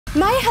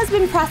My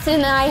husband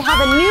Preston and I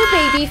have a new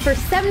baby for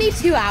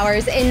 72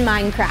 hours in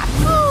Minecraft.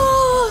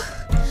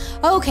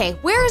 Okay,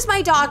 where's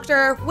my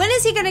doctor? When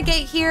is he gonna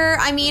get here?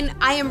 I mean,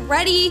 I am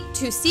ready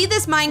to see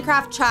this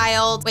Minecraft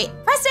child. Wait,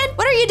 Preston,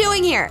 what are you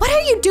doing here? What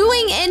are you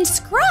doing in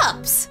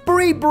scrubs?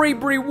 Bree,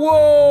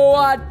 whoa,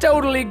 I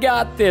totally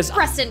got this.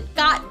 Preston,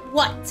 got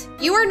what?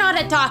 You are not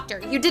a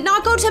doctor. You did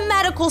not go to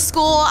medical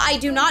school. I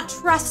do not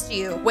trust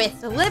you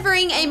with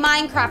delivering a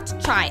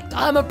Minecraft child.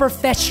 I'm a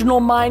professional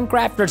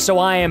Minecrafter, so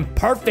I am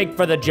perfect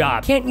for the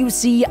job. Can't you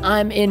see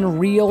I'm in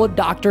real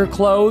doctor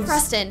clothes?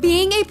 Preston,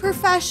 being a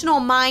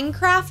professional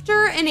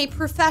Minecrafter and a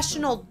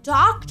professional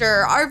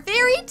doctor are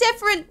very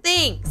different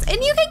things.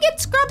 And you can get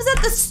scrubs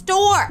at the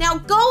store. Now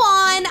go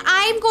on,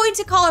 I'm going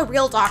to call a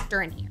real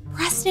doctor in here.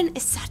 Preston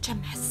is such a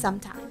mess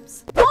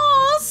sometimes.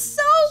 Oh,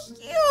 so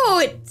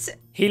cute.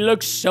 He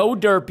looks so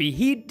derpy.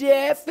 He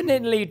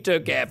definitely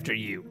took after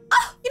you.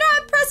 Oh, you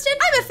know what, Preston?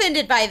 I'm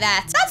offended by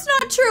that. That's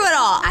not true at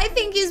all. I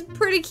think he's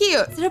pretty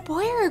cute. Is it a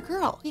boy or a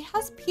girl? He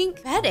has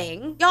pink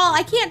bedding. Y'all,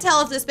 I can't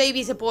tell if this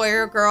baby's a boy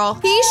or a girl.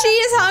 She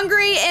is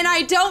hungry and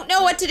I don't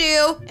know what to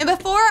do. And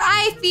before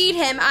I feed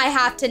him, I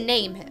have to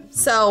name him.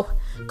 So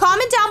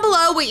comment down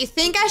below what you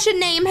think I should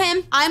name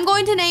him. I'm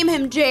going to name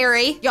him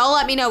Jerry. Y'all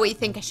let me know what you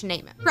think I should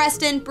name him.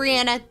 Preston,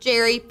 Brianna,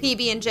 Jerry,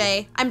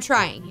 PB&J. I'm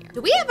trying here.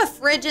 Do we have a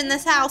fridge in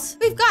this house?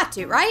 We've got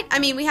to, right? I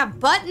mean, we have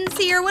buttons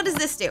here. What does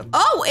this do?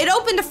 Oh, it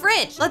opened a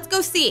fridge. Let's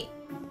go see.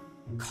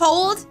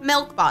 Cold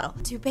milk bottle.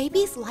 Do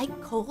babies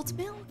like cold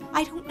milk?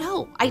 I don't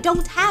know. I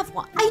don't have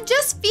one. I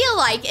just feel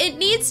like it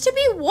needs to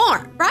be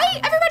warm, right?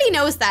 Everybody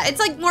knows that. It's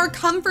like more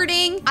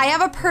comforting. I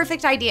have a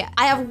perfect idea.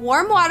 I have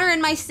warm water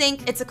in my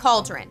sink. It's a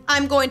cauldron.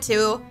 I'm going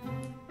to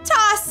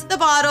toss the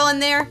bottle in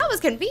there. That was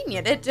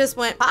convenient. It just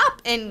went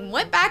pop and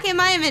went back in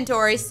my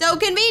inventory so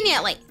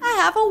conveniently. I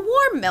have a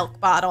warm milk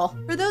bottle.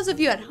 For those of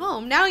you at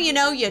home, now you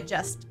know you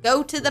just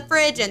go to the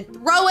fridge and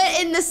throw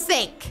it in the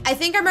sink. I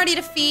think I'm ready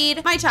to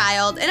feed my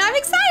child and I'm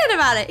excited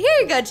about it. Here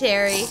you go,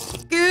 Cherry.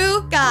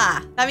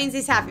 Goo-ga. That means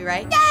he's happy,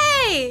 right?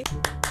 Yay!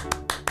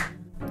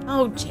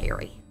 Oh,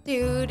 Cherry.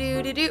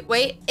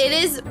 Wait, it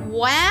is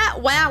wah,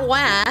 wah,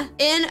 wah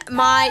in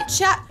my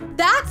chat.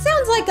 That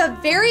sounds like a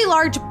very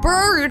large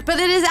bird, but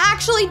it is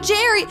actually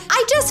Jerry.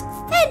 I just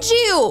fed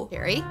you.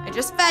 Jerry, I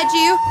just fed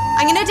you.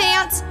 I'm gonna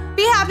dance.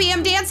 Be happy,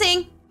 I'm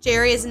dancing.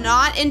 Jerry is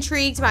not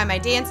intrigued by my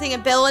dancing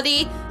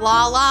ability.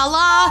 La, la,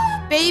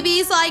 la.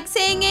 Babies like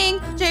singing.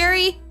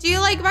 Jerry, do you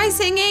like my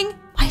singing?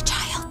 My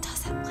child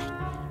doesn't like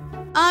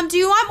me. Do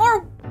you want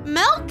more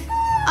milk?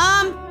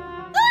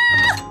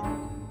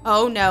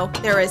 Oh no,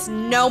 there is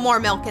no more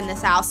milk in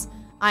this house.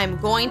 I'm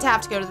going to have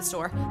to go to the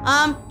store.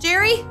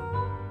 Jerry?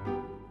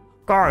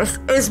 Guys,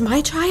 is my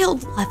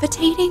child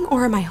levitating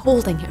or am I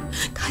holding him?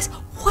 Guys,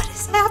 what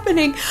is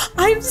happening?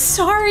 I'm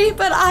sorry,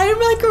 but I'm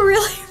like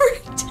really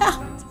freaked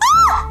out.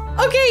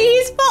 Ah! Okay,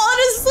 he's fallen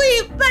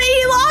asleep, but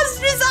he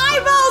lost his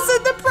eyeballs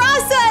in the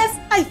process.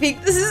 I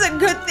think this is a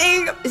good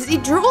thing. Is he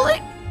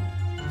drooling?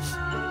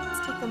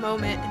 Let's take a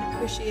moment and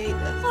appreciate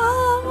this.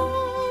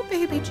 Oh,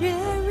 baby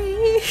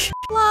Jerry.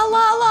 La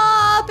la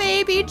la,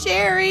 baby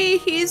Jerry,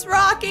 he's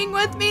rocking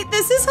with me.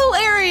 This is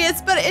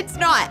hilarious, but it's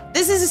not.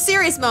 This is a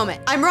serious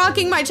moment. I'm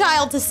rocking my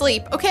child to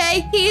sleep,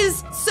 okay?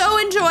 He's so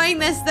enjoying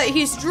this that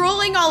he's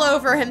drooling all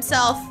over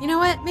himself. You know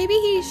what? Maybe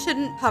he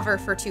shouldn't hover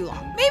for too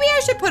long. Maybe I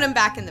should put him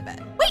back in the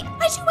bed. Wait,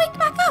 why'd you wake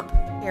back up?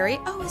 Jerry,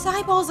 oh, his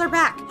eyeballs are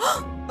back.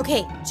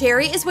 Okay,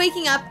 Jerry is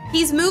waking up.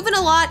 He's moving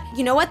a lot.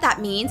 You know what that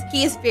means?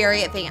 He is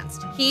very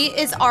advanced. He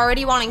is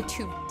already wanting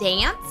to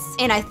dance,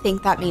 and I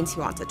think that means he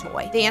wants a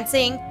toy.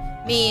 Dancing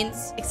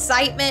means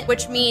excitement,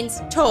 which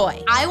means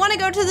toy. I want to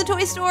go to the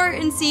toy store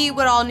and see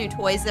what all new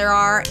toys there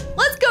are.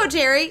 Let's go,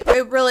 Jerry.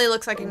 It really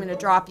looks like I'm gonna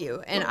drop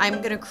you, and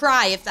I'm gonna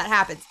cry if that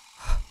happens.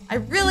 I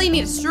really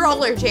need a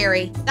stroller,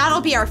 Jerry. That'll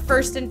be our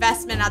first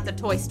investment at the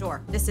toy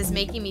store. This is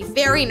making me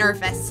very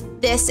nervous.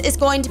 This is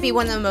going to be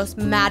one of the most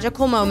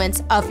magical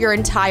moments of your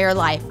entire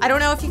life. I don't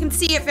know if you can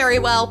see it very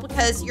well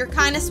because you're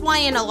kind of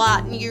swaying a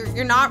lot and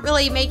you're not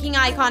really making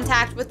eye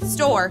contact with the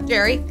store.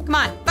 Jerry, come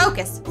on,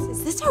 focus.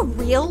 Is this a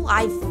real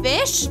live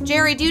fish?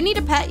 Jerry, do you need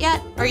a pet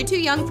yet? Are you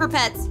too young for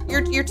pets?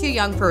 You're too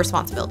young for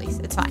responsibilities.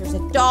 It's fine. There's a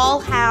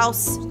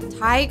dollhouse,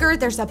 tiger,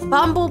 there's a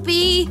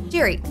bumblebee.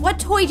 Jerry, what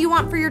toy do you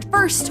want for your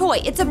first toy?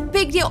 It's a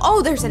big deal.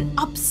 Oh, there's an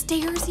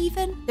upstairs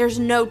even? There's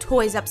no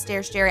toys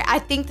upstairs, Jerry. I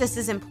think this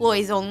is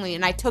employees only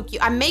and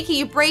I'm making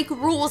you break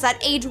rules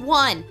at age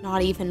 1.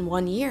 Not even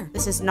 1 year.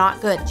 This is not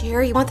good.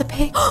 Jerry, you want the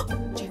pig?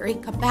 Jerry,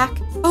 come back.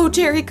 Oh,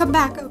 Jerry, come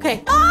back.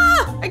 Okay.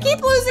 Ah, I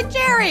keep losing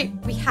Jerry.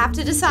 We have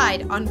to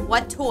decide on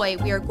what toy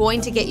we are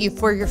going to get you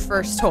for your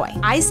first toy.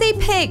 I say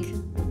pig.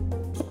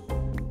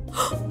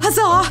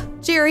 Huzzah!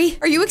 Jerry,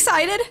 are you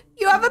excited?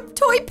 You have a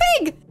toy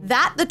pig.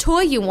 That the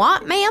toy you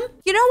want, ma'am?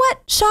 You know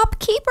what,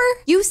 shopkeeper?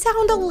 You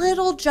sound a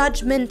little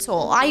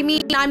judgmental. I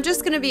mean, I'm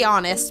just gonna be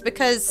honest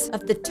because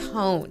of the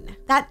tone.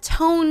 That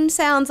tone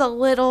sounds a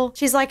little,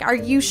 she's like, are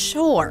you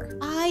sure?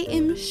 I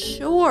am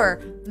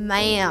sure,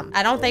 ma'am.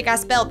 I don't think I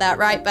spelled that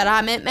right, but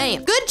I meant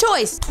ma'am. Good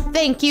choice.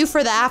 Thank you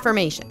for the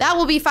affirmation. That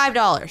will be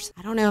 $5.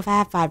 I don't know if I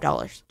have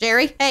 $5.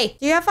 Jerry, hey,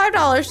 do you have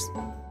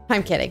 $5?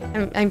 I'm kidding.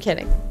 I'm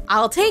kidding.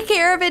 I'll take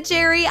care of it,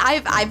 Jerry.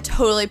 I've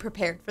totally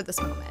prepared for this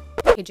moment.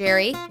 Okay,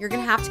 Jerry, you're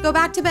gonna have to go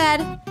back to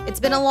bed. It's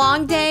been a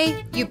long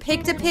day. You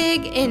picked a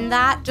pig, and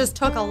that just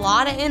took a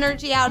lot of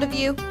energy out of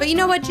you. But you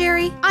know what,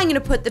 Jerry? I'm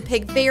gonna put the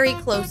pig very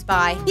close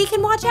by. He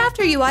can watch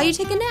after you while you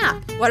take a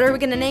nap. What are we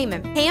gonna name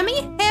him?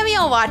 Hammy? Hammy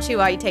will watch you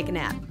while you take a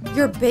nap.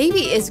 Your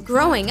baby is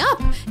growing up.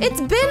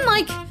 It's been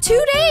like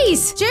 2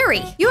 days.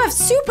 Jerry, you have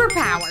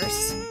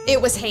superpowers. It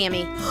was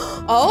Hammy.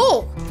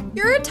 Oh,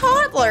 you're a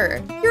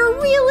toddler. You're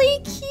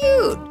really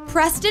cute.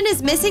 Preston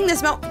is missing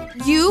this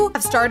moment. You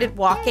have started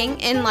walking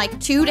in like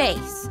 2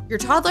 days. Your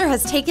toddler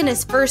has taken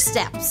his first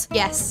steps.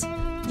 Yes,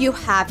 you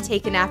have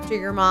taken after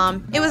your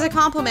mom. It was a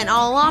compliment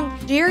all along.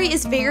 Jerry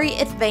is very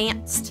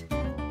advanced.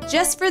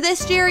 Just for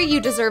this, Jerry,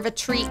 you deserve a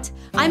treat.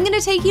 I'm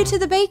gonna take you to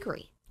the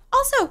bakery.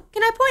 Also,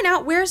 can I point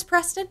out, where's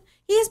Preston?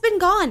 He has been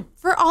gone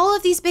for all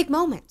of these big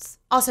moments.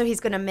 Also,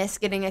 he's gonna miss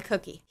getting a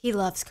cookie. He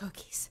loves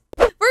cookies.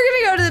 We're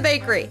gonna go to the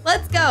bakery.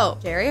 Let's go.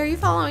 Jerry, are you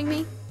following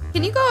me?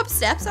 Can you go up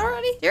steps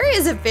already? Jerry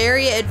is a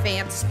very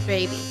advanced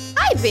baby.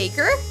 Hi,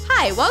 baker.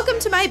 Hi, welcome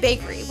to my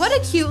bakery. What a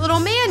cute little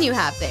man you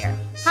have there.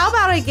 How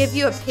about I give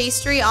you a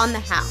pastry on the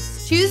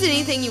house? Choose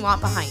anything you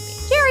want behind me.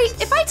 Jerry,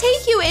 if I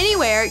take you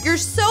anywhere, you're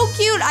so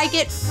cute, I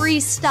get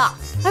free stuff.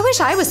 I wish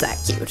I was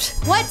that cute.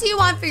 What do you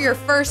want for your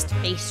first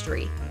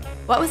pastry?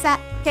 What was that?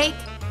 Cake?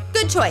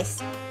 Good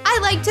choice. I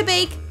like to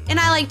bake, and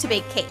I like to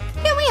bake cake.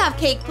 Can we have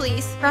cake,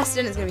 please?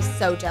 Preston is gonna be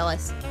so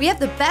jealous. We have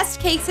the best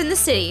cakes in the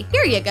city.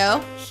 Here you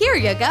go. Here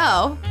you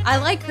go. I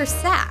like her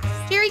sass.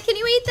 Jerry, can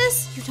you eat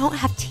this? You don't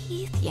have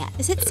teeth yet.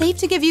 Is it safe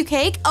to give you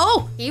cake?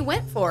 Oh, he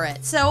went for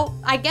it. So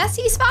I guess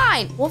he's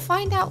fine. We'll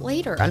find out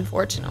later,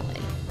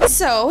 unfortunately.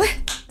 So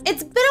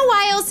it's been a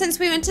while since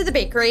we went to the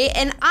bakery,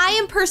 and I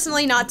am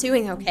personally not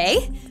doing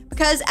okay.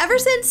 Because ever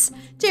since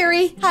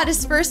Jerry had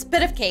his first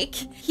bit of cake,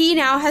 he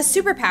now has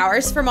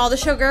superpowers from all the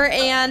sugar,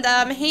 and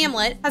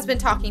Hamlet has been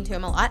talking to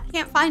him a lot.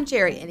 Can't find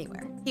Jerry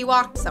anywhere. He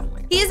walked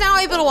somewhere. He is now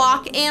able to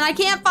walk, and I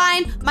can't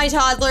find my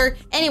toddler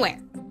anywhere.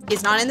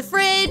 He's not in the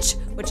fridge,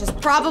 which is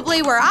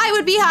probably where I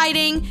would be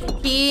hiding.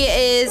 He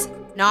is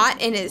not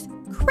in his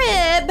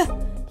crib.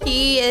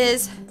 He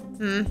is,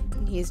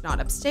 he's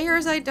not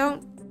upstairs, I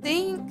don't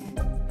think.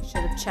 I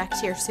should have checked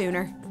here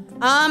sooner.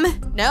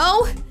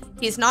 No.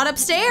 He's not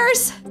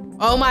upstairs.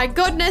 Oh my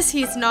goodness,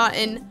 he's not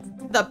in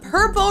the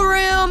purple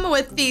room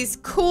with these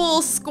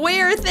cool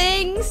square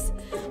things.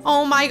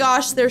 Oh my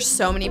gosh, there's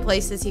so many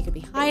places he could be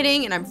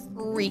hiding, and I'm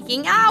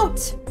freaking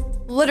out.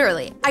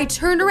 Literally, I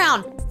turned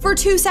around for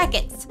 2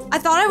 seconds. I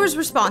thought I was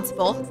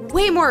responsible,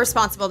 way more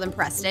responsible than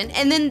Preston,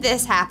 and then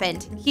this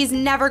happened. He's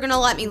never gonna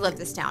let me live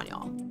this down,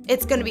 y'all.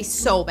 It's gonna be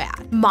so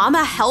bad.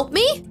 Mama, help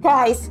me?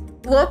 Guys,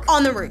 look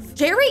on the roof.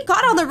 Jerry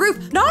got on the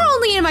roof. Not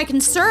only am I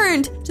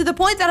concerned to the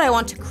point that I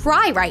want to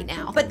cry right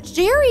now, but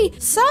Jerry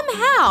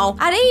somehow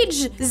at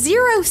age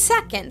 0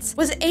 seconds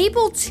was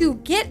able to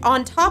get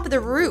on top of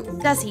the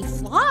roof. Does he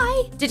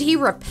fly? Did he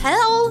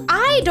rappel?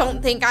 I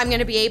don't think I'm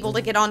gonna be able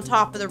to get on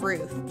top of the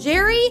roof.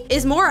 Jerry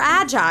is more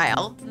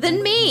agile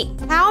than me.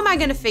 How am I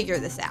gonna figure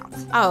this out?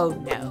 Oh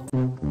no.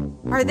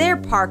 Are there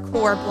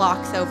parkour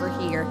blocks over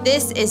here?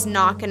 This is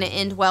not gonna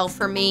end well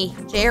for me.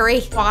 Jerry,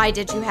 why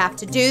did you have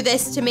to do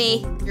this to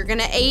me? You're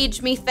gonna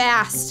age me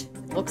fast.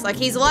 Looks like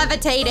he's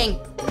levitating.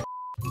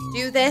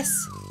 Do this,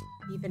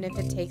 even if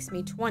it takes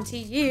me 20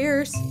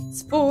 years.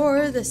 It's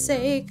for the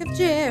sake of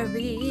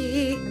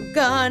Jerry. I'm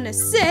gonna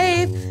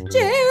save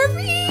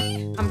Jerry.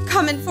 I'm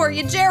coming for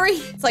you, Jerry.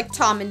 It's like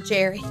Tom and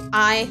Jerry.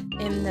 I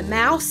am the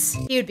mouse.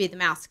 He would be the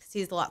mouse because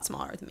he's a lot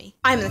smaller than me.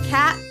 I'm the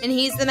cat and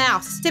he's the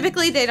mouse.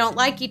 Typically, they don't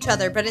like each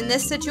other, but in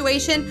this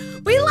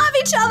situation, we love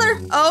each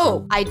other.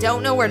 Oh, I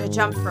don't know where to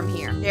jump from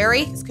here.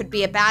 Jerry, this could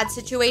be a bad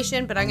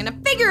situation, but I'm gonna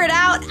figure it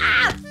out.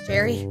 Ah!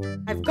 Jerry,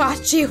 I've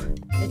got you.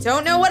 I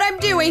don't know what I'm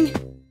doing.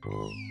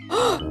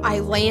 I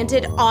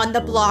landed on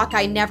the block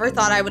I never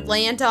thought I would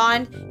land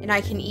on, and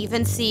I can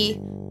even see,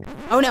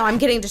 oh no, I'm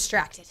getting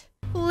distracted.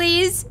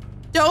 Please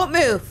don't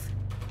move.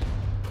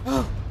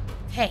 Oh,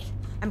 okay,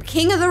 I'm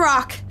king of the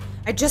rock.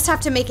 I just have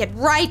to make it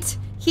right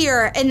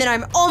here, and then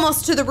I'm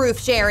almost to the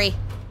roof, Jerry.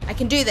 I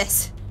can do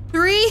this.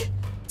 3,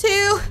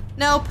 2,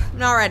 nope, I'm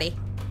not ready.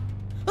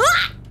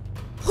 Ah!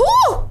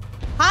 Whoo!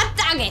 Hot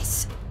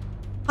doggies!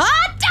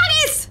 Hot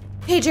doggies!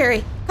 Hey,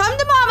 Jerry, come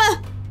to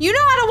mama. You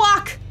know how to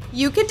walk.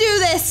 You can do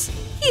this.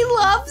 He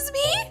loves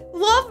me?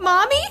 Love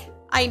mommy?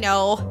 I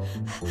know.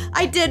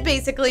 I did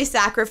basically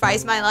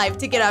sacrifice my life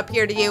to get up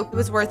here to you. It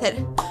was worth it.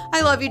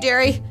 I love you,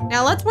 Jerry.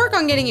 Now let's work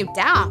on getting you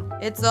down.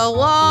 It's a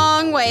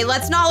long way.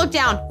 Let's not look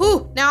down.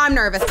 Ooh, now I'm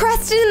nervous.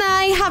 Preston and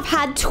I have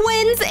had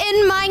twins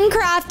in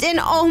Minecraft, and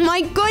oh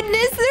my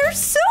goodness, they're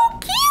so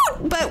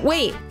cute. But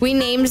wait, we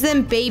named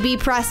them Baby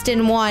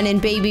Preston 1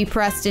 and Baby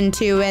Preston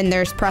 2, and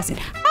there's Preston.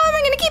 How am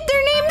I gonna keep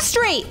their names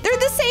straight? They're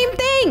the same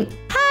thing.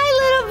 Hi,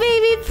 little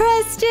baby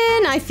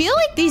Preston. I feel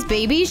like these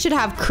babies should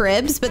have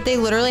cribs, but they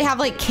literally have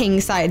like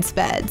king-size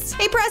beds.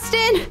 Hey,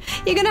 Preston,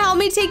 you gonna help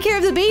me take care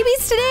of the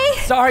babies today?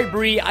 Sorry,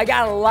 Bri, I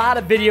got a lot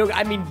of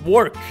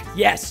work.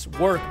 Yes,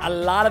 work, a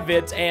lot of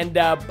it, and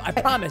I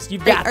promise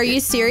you've got Are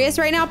you serious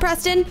right now,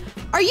 Preston?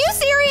 Are you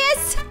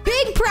serious?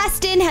 Big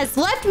Preston has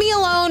left me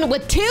alone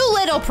with 2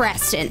 little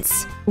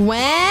Prestons. Wah?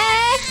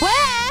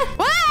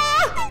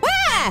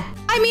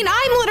 I mean,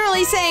 I'm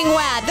literally saying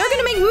wah. They're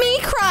gonna make me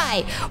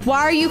cry.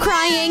 Why are you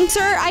crying,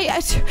 sir?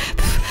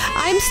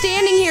 I'm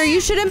standing here. You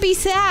shouldn't be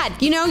sad.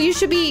 You know, you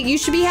should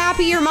be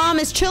happy your mom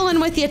is chilling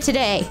with you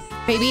today.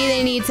 Maybe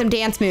they need some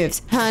dance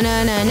moves. Ooh, I'm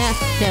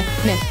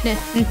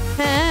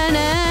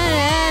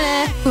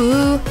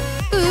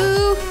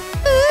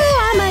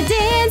a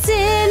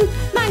dancing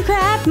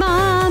Minecraft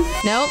mom.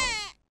 Nope,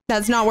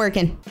 that's not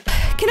working.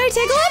 Can I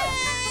tickle him?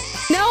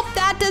 Nope,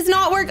 that does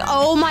not work.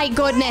 Oh my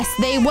goodness,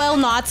 they will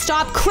not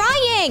stop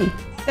crying.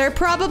 They're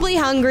probably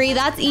hungry.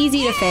 That's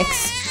easy to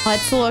fix.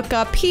 Let's look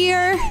up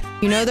here.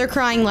 You know they're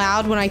crying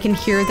loud when I can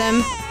hear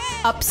them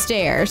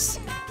upstairs.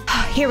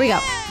 Here we go.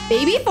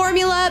 Baby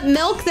formula,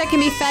 milk that can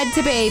be fed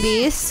to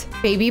babies,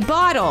 baby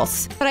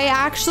bottles. But I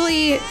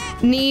actually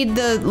need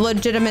the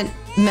legitimate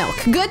milk.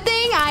 Good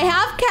thing I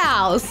have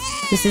cows.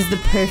 This is the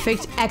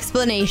perfect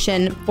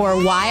explanation for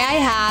why I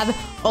have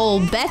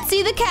old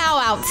Betsy the cow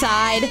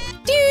outside.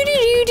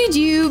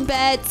 Do,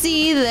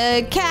 Betsy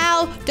the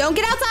cow. Don't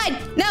get outside.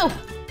 No,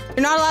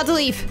 you're not allowed to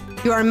leave.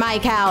 You are my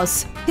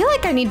cows. I feel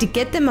like I need to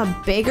get them a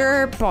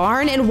bigger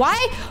barn. And why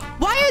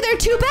are there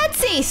 2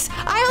 Betsys?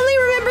 I only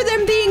remember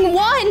them being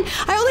 1.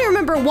 I only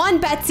remember 1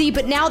 Betsy,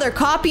 but now they're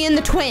copying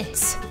the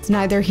twins. It's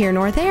neither here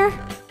nor there.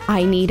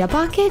 I need a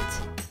bucket.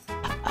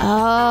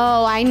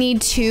 Oh, I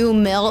need 2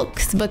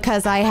 milks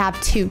because I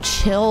have 2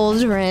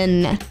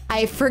 children.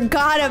 I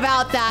forgot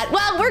about that.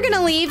 Well, we're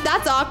gonna leave.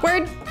 That's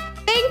awkward.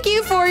 Thank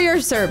you for your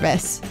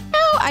service.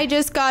 Now I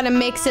just gotta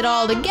mix it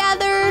all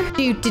together.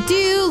 Do,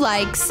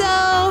 like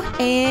so.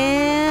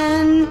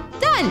 And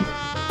done.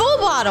 Full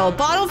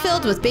bottle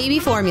filled with baby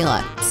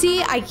formula.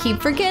 See, I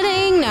keep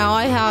forgetting. Now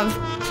I have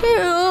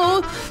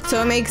 2.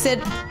 So it makes it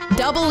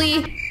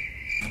doubly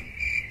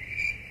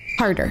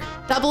harder.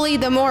 Doubly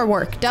the more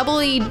work.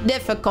 Doubly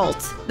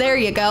difficult. There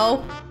you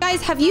go.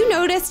 Guys, have you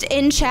noticed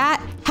in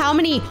chat how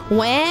many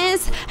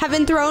whas have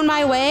been thrown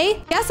my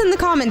way? Guess in the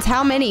comments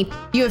how many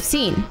you have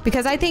seen,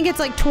 because I think it's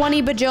like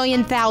 20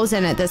 bajillion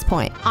thousand at this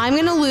point. I'm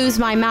gonna lose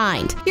my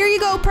mind. Here you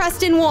go,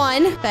 Preston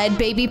 1. Fed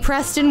baby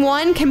Preston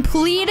 1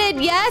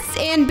 completed, yes,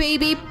 and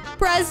baby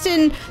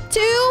Preston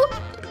 2.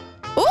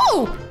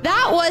 Ooh,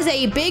 that was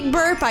a big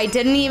burp I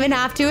didn't even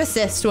have to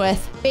assist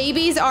with.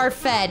 Babies are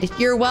fed.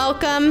 You're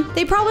welcome.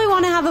 They probably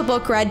want to have a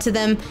book read to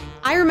them.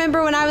 I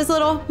remember when I was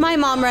little, my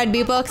mom read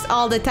me books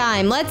all the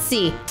time. Let's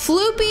see.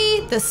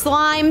 Floopy the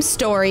Slime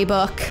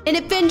Storybook. An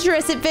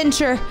Adventurous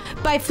Adventure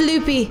by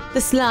Floopy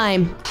the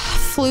Slime.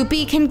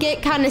 Floopy can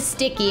get kind of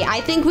sticky.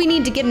 I think we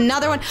need to get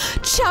another one.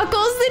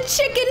 Chuckles the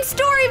Chicken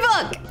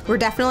Storybook. We're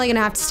definitely gonna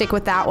have to stick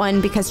with that one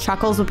because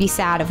Chuckles will be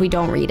sad if we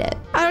don't read it.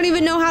 I don't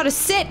even know how to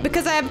sit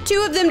because I have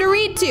 2 of them to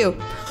read to.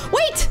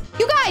 Wait,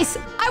 you guys,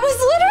 I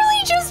was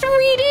literally just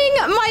reading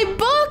my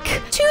book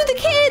to the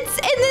kids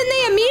and then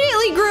they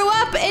immediately grew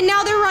up and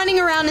now they're running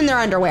around in their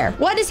underwear.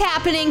 What is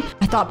happening?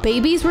 I thought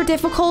babies were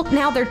difficult.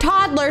 Now they're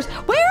toddlers.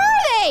 Where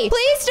are they?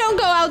 Please don't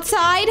go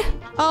outside.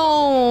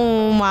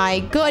 Oh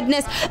my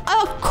goodness.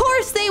 Of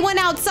course they went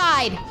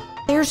outside.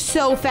 They're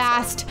so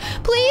fast.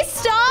 Please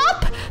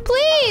stop.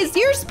 Please,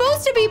 you're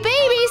supposed to be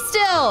babies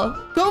still.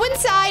 Go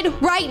inside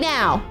right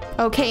now.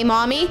 Okay,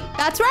 mommy,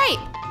 that's right.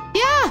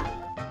 Yeah.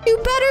 You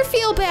better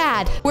feel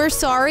bad. We're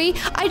sorry.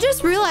 I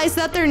just realized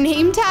that their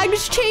name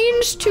tags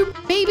changed to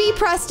Baby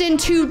Preston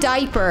 2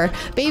 Diaper.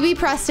 Baby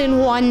Preston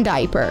 1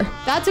 Diaper.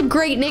 That's a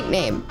great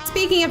nickname.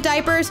 Speaking of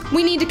diapers,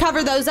 we need to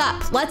cover those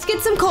up. Let's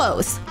get some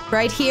clothes.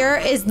 Right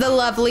here is the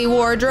lovely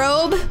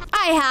wardrobe.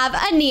 I have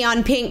a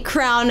neon pink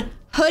crown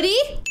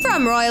hoodie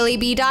from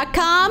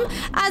royallybee.com,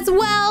 as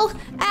well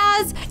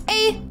as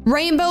a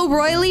rainbow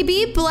Royally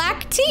Bee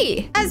black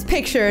tee, as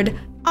pictured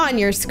on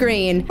your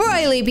screen.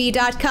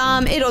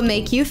 royallybee.com, it'll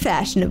make you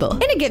fashionable.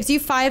 And it gives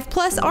you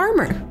 5+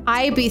 armor.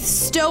 I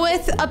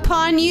bestoweth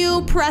upon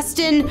you,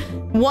 Preston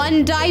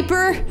 1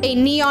 Diaper, a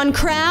neon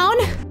crown.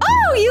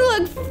 Oh, you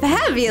look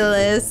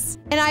fabulous.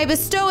 And I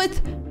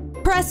bestoweth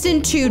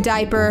Preston 2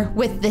 Diaper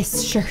with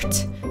this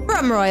shirt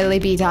from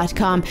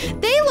royallybee.com.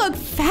 They look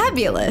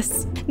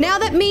fabulous. Now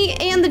that me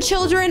and the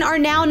children are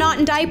now not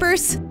in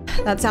diapers,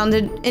 that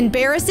sounded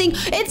embarrassing.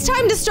 It's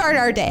time to start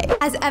our day.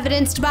 As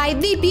evidenced by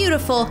the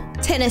beautiful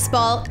tennis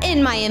ball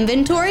in my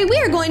inventory, we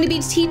are going to be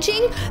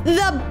teaching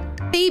the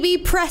baby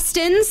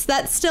Prestons,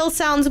 that still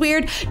sounds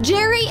weird,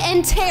 Jerry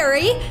and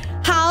Terry,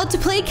 how to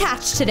play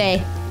catch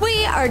today.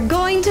 We are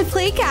going to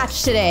play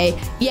catch today.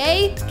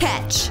 Yay,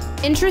 catch.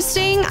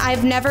 Interesting,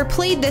 I've never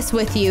played this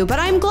with you, but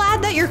I'm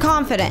glad that you're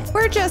confident.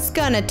 We're just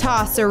gonna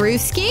toss a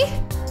rooski.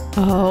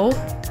 Oh,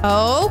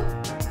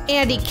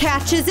 and he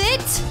catches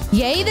it.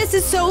 Yay, this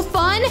is so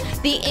fun.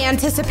 The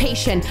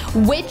anticipation.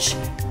 Which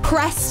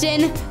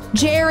Preston,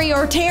 Jerry,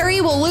 or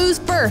Terry will lose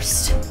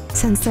first?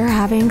 Since they're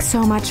having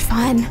so much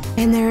fun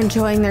and they're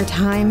enjoying their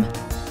time,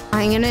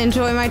 I'm gonna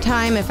enjoy my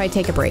time if I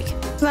take a break.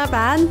 Is that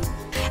bad?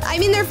 I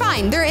mean, they're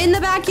fine. They're in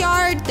the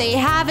backyard. They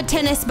have a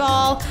tennis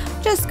ball.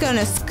 Just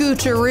gonna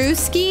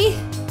scoocherooski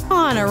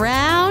on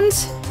around.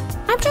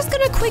 I'm just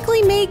gonna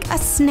quickly make a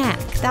snack.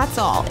 That's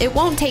all. It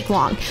won't take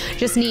long.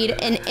 Just need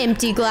an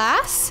empty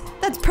glass.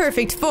 That's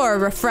perfect for a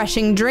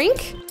refreshing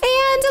drink.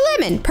 And a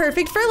lemon.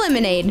 Perfect for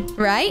lemonade,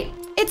 right?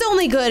 It's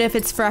only good if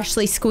it's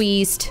freshly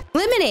squeezed.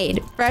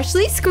 Lemonade,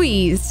 freshly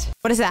squeezed.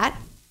 What is that?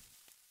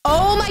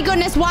 Oh my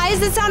goodness, why is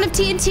the sound of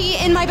TNT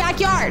in my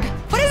backyard?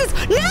 What is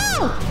this?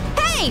 No!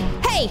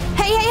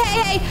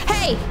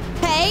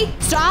 Hey,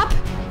 stop.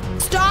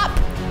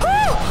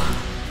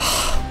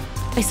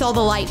 I saw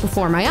the light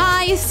before my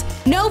eyes.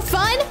 No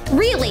fun?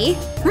 Really?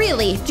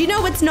 Do you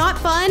know what's not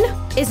fun?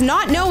 Is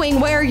not knowing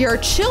where your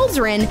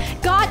children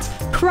got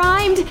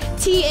primed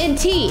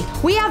TNT.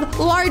 We have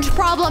large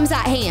problems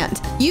at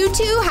hand. You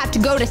two have to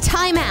go to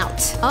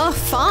timeout. Oh,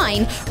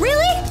 fine.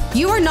 Really?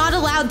 You are not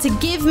allowed to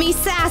give me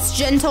sass,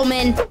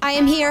 gentlemen. I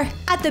am here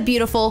at the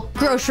beautiful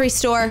grocery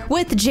store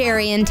with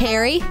Jerry and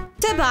Terry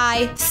to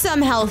buy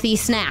some healthy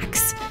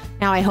snacks.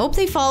 Now, I hope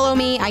they follow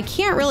me. I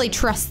can't really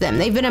trust them.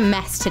 They've been a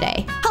mess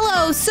today.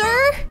 Hello,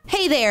 sir.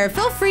 Hey there.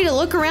 Feel free to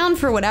look around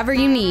for whatever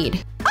you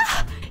need.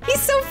 Ah,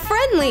 he's so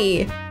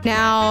friendly.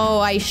 Now,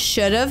 I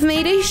should have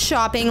made a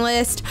shopping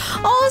list.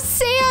 Oh,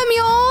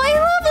 Samuel, I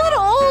love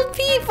little old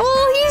people.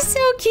 He's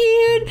so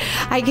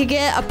cute. I could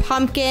get a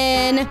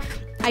pumpkin.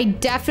 I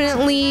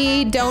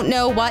definitely don't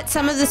know what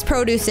some of this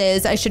produce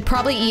is. I should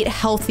probably eat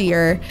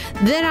healthier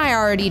than I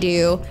already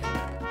do.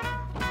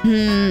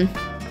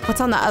 What's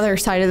on the other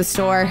side of the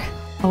store?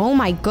 Oh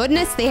my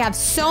goodness, they have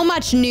so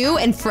much new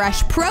and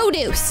fresh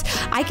produce.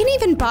 I can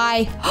even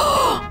buy,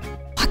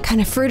 what kind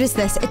of fruit is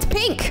this? It's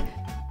pink.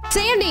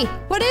 Sandy,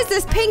 what is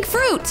this pink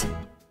fruit?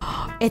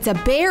 It's a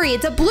berry,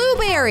 it's a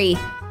blueberry.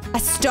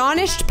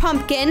 Astonished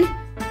pumpkin,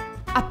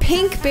 a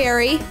pink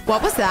berry.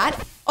 What was that?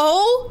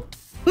 Oh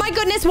my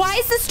goodness, why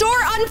is the store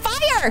on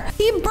fire?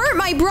 He burnt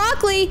my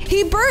broccoli,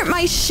 he burnt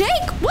my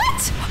shake.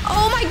 What?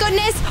 Oh my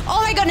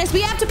goodness,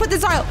 we have to put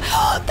this out.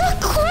 The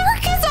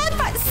clerk is on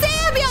fire.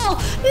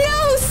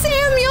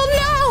 Samuel,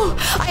 no.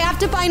 I have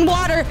to find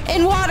water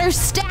and water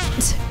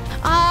stat.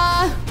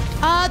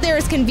 There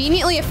is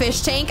conveniently a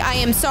fish tank. I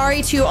am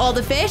sorry to all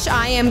the fish.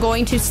 I am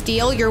going to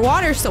steal your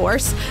water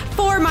source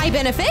for my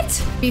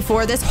benefit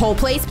before this whole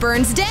place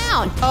burns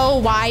down. Oh,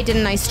 why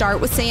didn't I start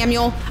with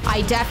Samuel?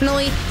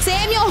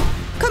 Samuel,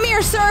 come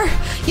here, sir.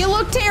 You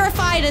look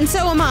terrified and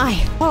so am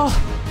I. Oh,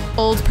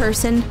 old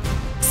person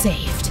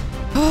saved.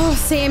 Oh,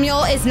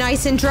 Samuel is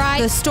nice and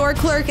dry. The store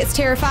clerk is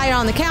terrified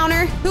on the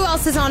counter. Who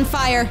else is on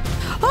fire?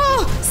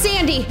 Oh,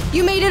 Sandy,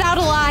 you made it out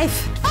alive.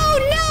 Oh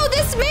no,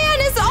 this man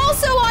is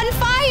also on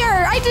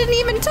fire. I didn't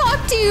even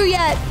talk to you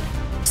yet.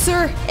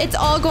 Sir, it's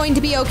all going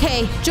to be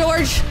okay.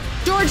 George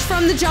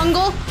from the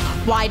jungle.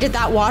 Why did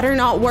that water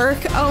not work?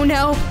 Oh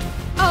no,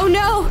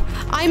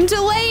 I'm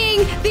delaying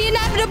the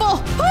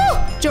inevitable.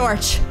 Oh,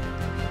 George,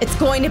 it's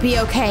going to be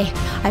okay.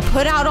 I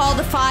put out all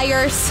the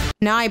fires.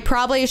 Now I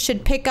probably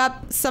should pick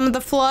up some of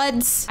the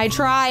floods. I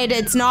tried,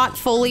 it's not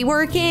fully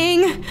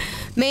working.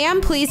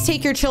 Ma'am, please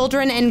take your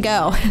children and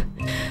go.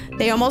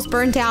 They almost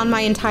burned down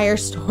my entire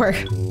store.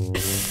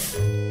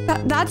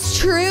 That's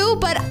true,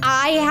 but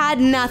I had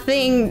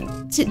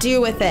nothing to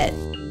do with it.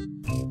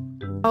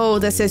 Oh,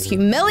 this is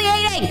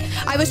humiliating.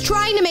 I was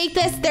trying to make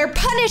this their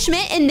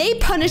punishment and they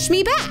punished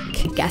me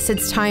back. I guess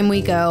it's time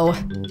we go.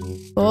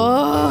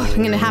 Oh,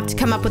 I'm gonna have to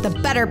come up with a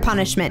better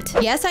punishment.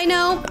 Yes, I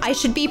know, I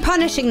should be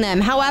punishing them.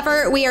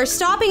 However, we are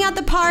stopping at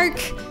the park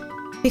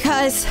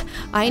because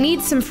I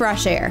need some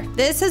fresh air.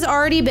 This has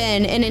already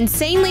been an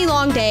insanely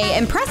long day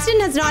and Preston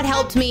has not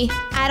helped me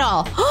at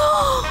all.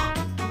 Oh,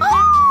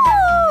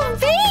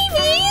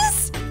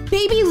 babies!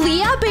 Baby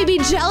Leah, baby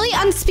Jelly,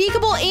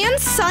 Unspeakable, and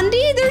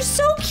Sunday, they're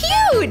so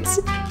cute.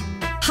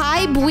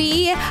 Hi,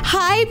 Bwee.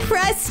 Hi,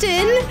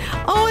 Preston.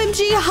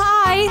 OMG,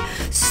 hi.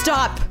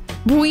 Stop.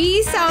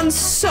 Bwee sounds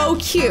so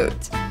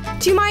cute.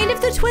 Do you mind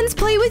if the twins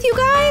play with you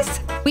guys?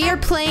 We are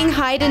playing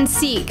hide and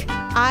seek.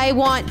 I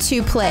want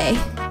to play.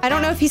 I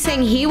don't know if he's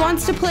saying he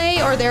wants to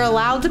play or they're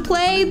allowed to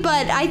play,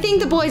 but I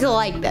think the boys will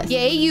like this.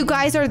 Yay, you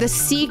guys are the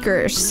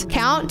seekers.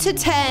 Count to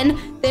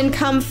 10, then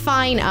come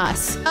find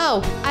us.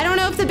 Oh, I don't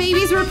know if the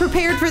babies were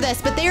prepared for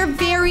this, but they are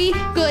very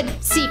good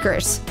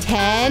seekers.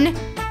 10,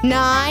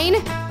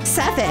 9,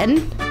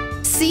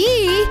 7,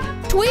 see,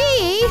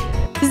 twee,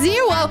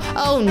 0.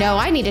 Oh no,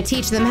 I need to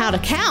teach them how to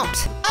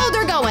count. Oh,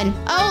 they're going.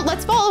 Oh,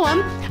 let's follow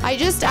them.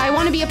 I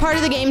want to be a part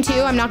of the game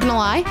too, I'm not gonna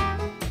lie.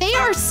 They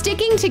are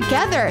sticking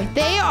together.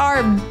 They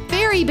are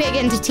very big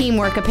into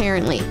teamwork,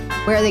 apparently.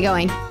 Where are they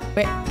going?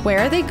 Where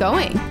are they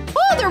going?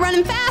 Oh, they're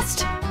running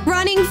fast.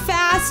 Running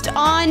fast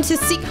on to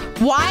see.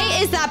 Why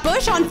is that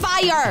bush on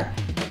fire?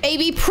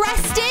 Baby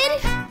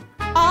Preston?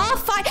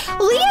 Off fire.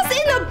 Leah's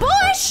in the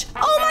bush.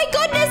 Oh my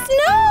goodness,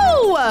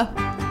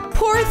 no.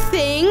 Poor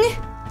thing.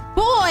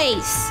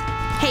 Boys.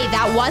 Hey,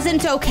 that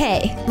wasn't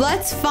okay.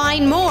 Let's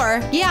find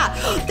more. Yeah,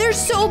 they're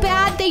so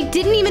bad, they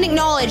didn't even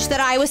acknowledge that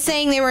I was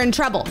saying they were in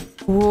trouble.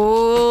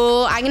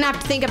 Ooh, I'm gonna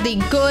have to think of the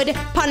good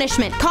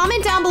punishment.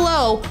 Comment down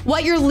below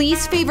what your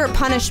least favorite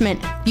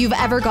punishment you've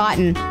ever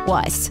gotten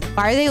was.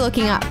 Why are they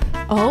looking up?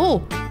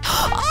 Oh.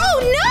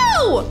 Oh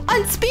no!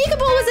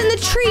 Unspeakable was in the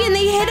tree and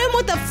they hit him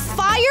with a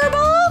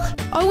fireball?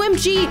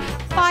 OMG,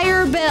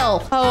 Fire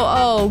Bill.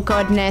 Oh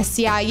goodness.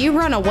 Yeah, you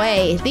run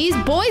away. These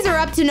boys are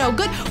up to no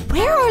good.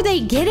 Where are they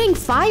getting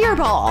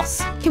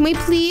fireballs? Can we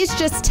please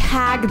just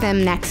tag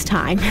them next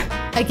time?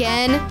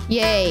 Again,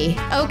 yay.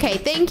 Okay,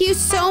 thank you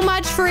so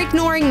much for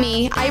ignoring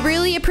me. I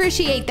really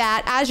appreciate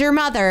that as your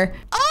mother.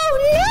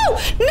 Oh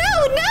no,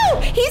 no,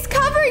 no! He's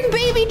covering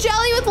baby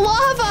Jelly with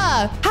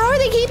lava. How are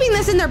they keeping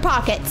this in their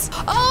pockets?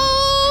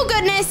 Oh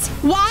goodness,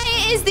 why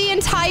is the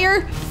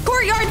entire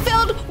courtyard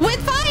filled with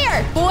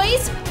fire?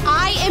 Boys,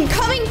 I am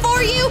coming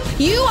for you.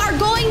 You are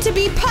going to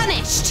be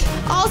punished.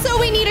 Also,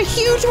 we need a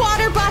huge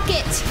water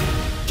bucket.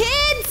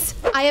 Kids,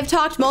 I have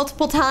talked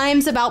multiple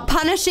times about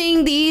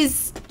punishing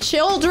these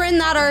children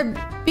that are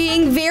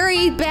being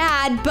very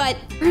bad, but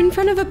we're in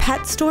front of a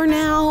pet store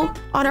now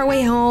on our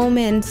way home,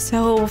 and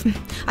so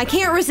I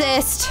can't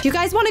resist. You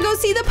guys want to go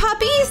see the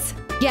puppies?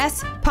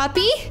 Yes,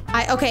 puppy?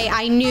 Okay,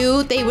 I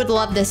knew they would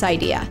love this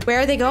idea. Where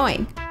are they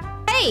going?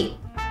 Hey,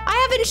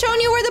 I haven't shown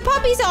you where the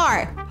puppies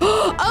are.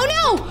 Oh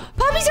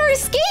no, puppies are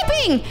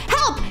escaping.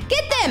 Help,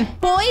 get them.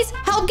 Boys,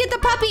 help get the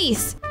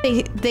puppies.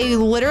 They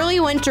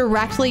literally went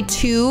directly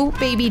to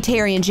baby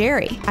Terry and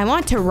Jerry. I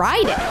want to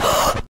ride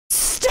it.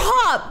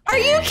 Stop! Are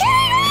you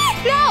kidding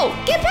me? No,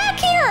 get back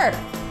here.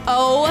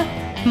 Oh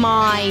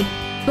my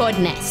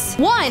goodness.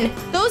 One,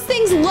 those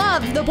things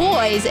love the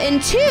boys,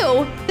 and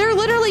two, they're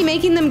literally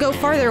making them go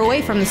farther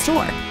away from the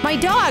store. My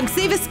dogs,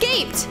 they've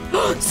escaped.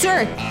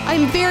 Sir,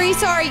 I'm very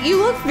sorry. You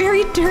look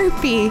very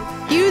derpy.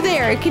 You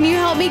there, can you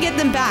help me get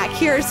them back?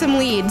 Here are some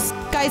leads.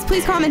 Guys,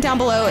 please comment down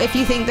below if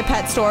you think the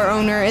pet store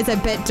owner is a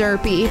bit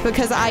derpy,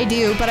 because I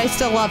do, but I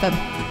still love him.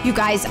 You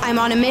guys, I'm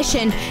on a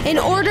mission. In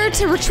order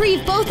to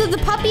retrieve both of the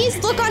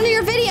puppies, look under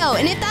your video,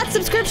 and if that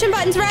subscription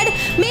button's red,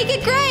 make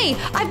it gray.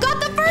 I've got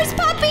the first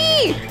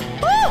puppy.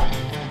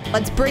 Woo!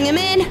 Let's bring him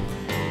in.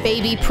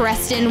 Baby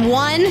Preston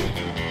 1,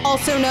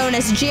 also known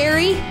as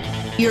Jerry.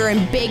 You're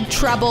in big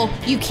trouble.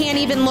 You can't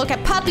even look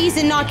at puppies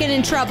and not get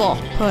in trouble.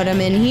 Put him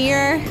in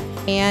here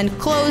and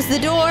close the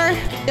door.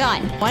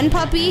 Done. One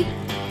puppy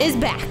is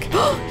back.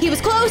 He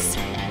was close.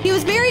 He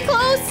was very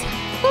close.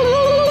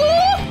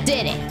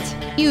 Did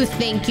it. You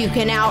think you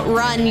can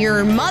outrun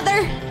your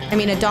mother? I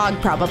mean, a dog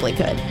probably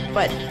could.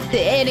 But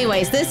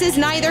anyways, this is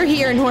neither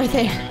here nor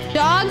there.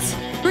 Dogs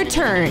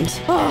returned.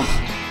 Oh,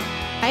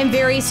 I'm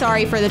very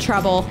sorry for the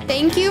trouble.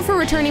 Thank you for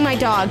returning my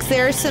dogs.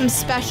 There are some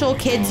special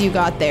kids you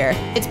got there.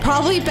 It's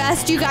probably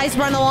best you guys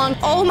run along.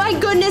 Oh my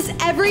goodness,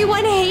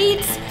 everyone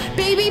hates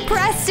baby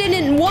Preston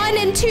in 1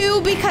 and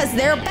 2 because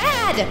they're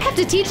bad. I have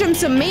to teach them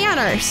some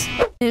manners.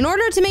 In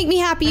order to make me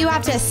happy, you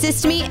have to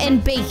assist me in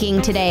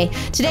baking today.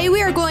 Today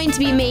we are going to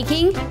be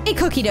making a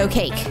cookie dough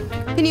cake.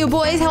 Can you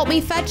boys help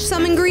me fetch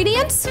some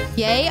ingredients?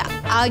 Yay,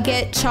 I'll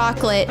get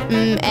chocolate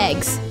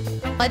eggs.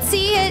 Let's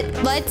see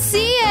it. Let's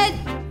see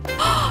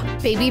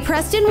it. Baby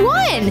Preston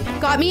won.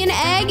 Got me an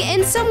egg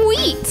and some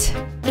wheat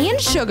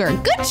and sugar.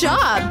 Good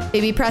job.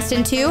 Baby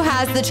Preston 2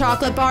 has the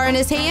chocolate bar in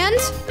his hand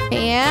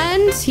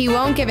and he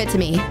won't give it to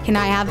me. Can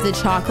I have the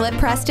chocolate,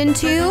 Preston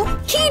 2?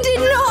 He did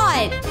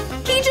not.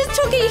 He just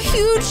took a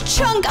huge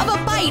chunk of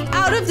a bite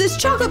out of this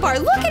chocolate bar.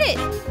 Look at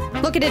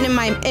it. Look at it in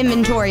my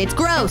inventory. It's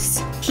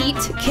gross. Heat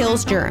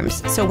kills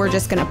germs. So we're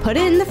just gonna put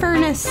it in the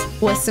furnace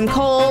with some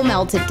coal,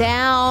 melt it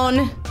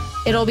down.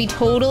 It'll be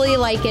totally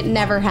like it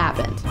never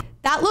happened.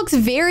 That looks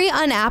very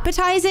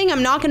unappetizing.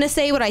 I'm not gonna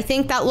say what I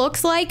think that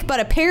looks like, but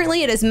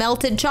apparently it is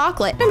melted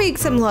chocolate. I'm gonna make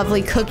some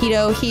lovely cookie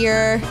dough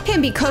here.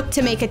 Can be cooked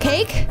to make a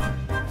cake.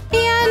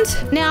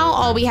 And now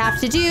all we have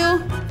to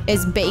do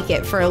is bake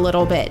it for a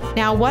little bit.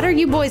 Now, what are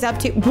you boys up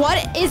to?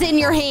 What is in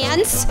your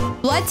hands?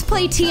 Let's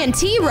play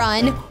TNT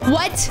Run.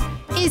 What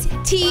is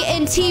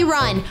TNT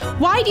Run?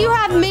 Why do you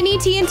have mini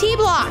TNT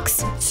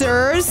blocks?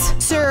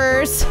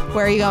 Sirs,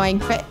 where are you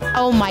going?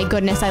 Oh my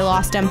goodness, I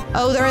lost them.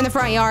 Oh, they're in the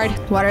front yard.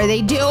 What are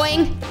they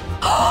doing?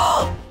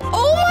 Oh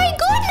my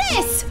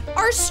goodness!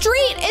 Our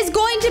street is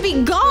going to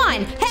be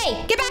gone.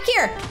 Hey, get back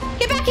here.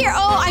 Get back here.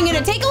 Oh, I'm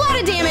gonna take a lot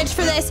of damage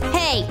for this.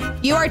 Hey,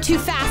 you are too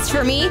fast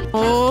for me.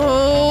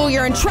 Oh,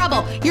 you're in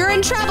trouble. You're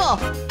in trouble.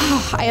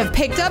 I have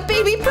picked up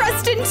baby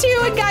Preston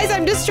too. And guys,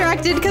 I'm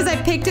distracted because I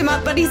picked him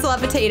up, but he's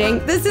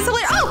levitating. This is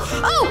hilarious.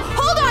 Oh,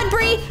 hold on,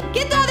 Bree.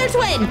 Get the other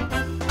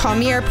twin. Come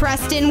here,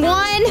 Preston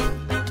 1.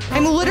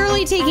 I'm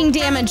literally taking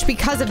damage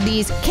because of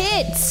these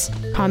kids.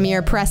 Come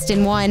here,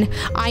 Preston 1.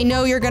 I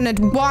know you're gonna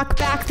walk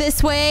back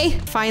this way.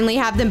 Finally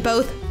have them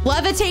both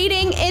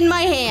levitating in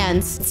my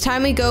hands. It's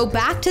time we go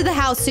back to the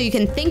house so you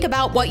can think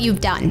about what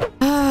you've done.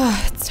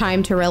 It's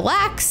time to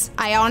relax.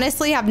 I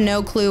honestly have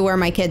no clue where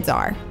my kids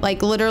are.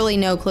 Like literally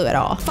no clue at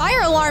all.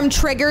 Fire alarm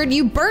triggered.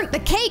 You burnt the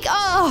cake.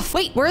 Oh,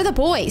 wait, where are the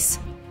boys?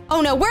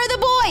 Oh no, where are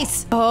the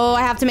boys? Oh,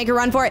 I have to make a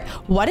run for it.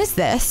 What is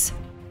this?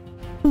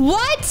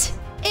 What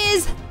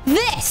is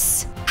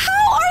this?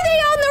 How are they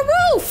on the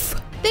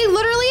roof? They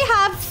literally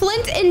have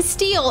flint and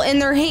steel in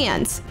their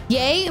hands.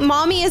 Yay,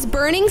 mommy is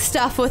burning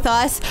stuff with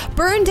us.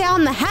 Burn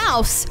down the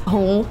house.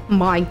 Oh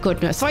my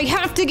goodness, I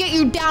have to get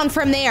you down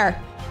from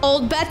there.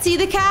 Old Betsy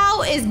the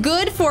cow is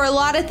good for a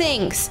lot of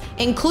things,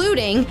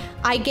 including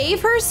I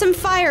gave her some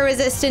fire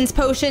resistance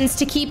potions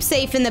to keep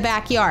safe in the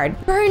backyard.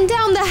 Burn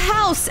down the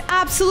house?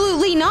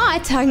 Absolutely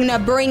not. I'm gonna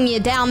bring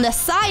you down the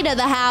side of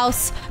the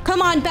house.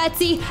 Come on,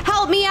 Betsy,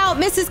 help me out,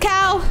 Mrs.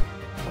 Cow.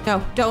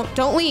 No,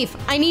 don't leave.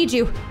 I need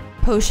you.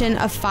 Potion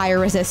of fire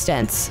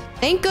resistance.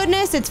 Thank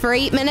goodness it's for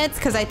 8 minutes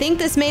because I think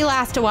this may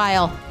last a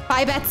while.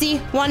 Bye, Betsy.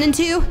 1 and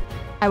 2.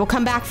 I will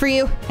come back for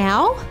you.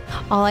 Now,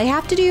 all I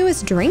have to do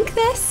is drink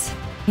this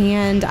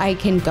and I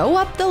can go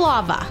up the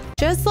lava.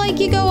 Just like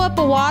you go up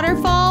a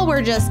waterfall,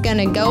 we're just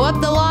gonna go up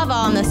the lava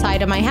on the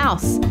side of my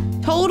house.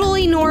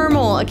 Totally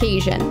normal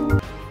occasion.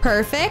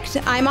 Perfect.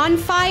 I'm on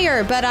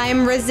fire, but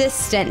I'm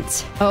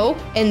resistant. Oh,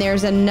 and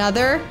there's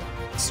another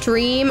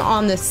stream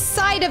on the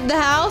side of the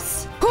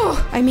house. Whew,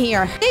 I'm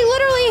here. They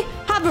literally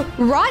have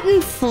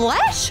rotten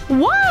flesh?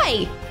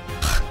 Why?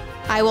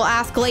 I will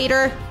ask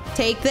later.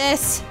 Take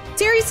this.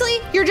 Seriously?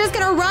 You're just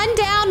gonna run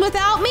down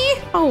without me?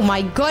 Oh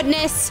my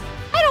goodness.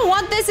 I don't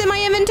want this in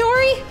my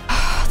inventory.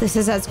 This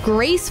is as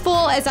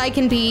graceful as I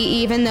can be,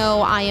 even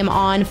though I am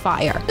on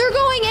fire. They're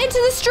going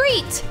into the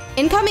street.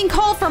 Incoming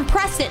call from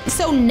Preston.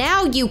 So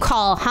now you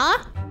call,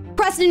 huh?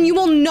 Preston, you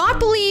will not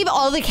believe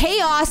all the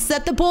chaos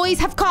that the boys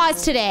have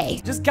caused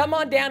today. Just come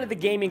on down to the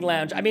gaming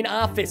lounge,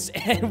 office,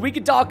 and we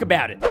can talk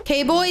about it.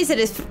 Okay, boys, it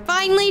is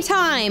finally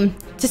time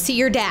to see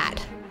your dad.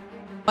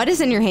 What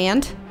is in your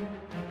hand?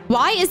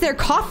 Why is there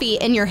coffee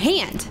in your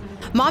hand?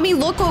 Mommy,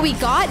 look what we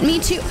got. Me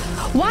too.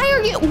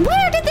 Where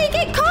did they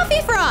get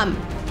coffee from?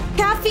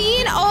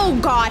 Caffeine? Oh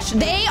gosh,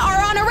 they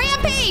are on a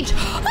rampage.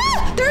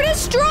 Ah, they're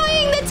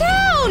destroying the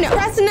town.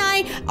 Preston and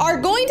I are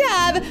going to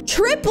have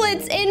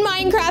triplets in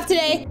Minecraft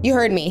today. You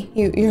heard me.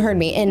 You heard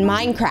me. In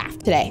Minecraft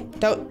today.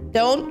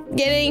 Don't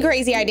get any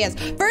crazy ideas.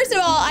 First of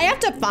all, I have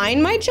to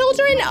find my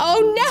children.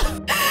 Oh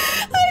no.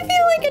 I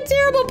feel like a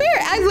terrible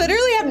parent. I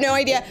literally have no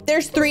idea.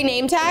 There's 3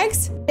 name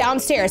tags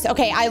downstairs.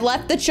 Okay, I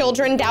left the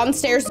children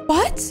downstairs.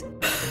 What?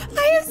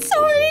 I have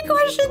so many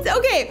questions.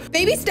 Okay,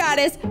 baby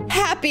status,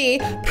 happy,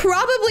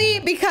 probably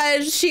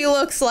because she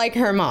looks like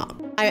her mom.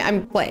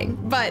 I'm playing,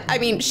 but I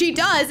mean, she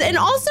does. And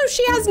also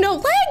she has no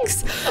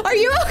legs. Are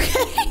you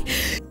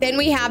okay? Then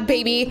we have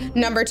baby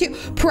number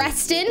 2,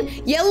 Preston.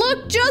 You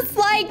look just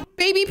like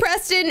baby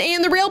Preston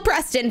and the real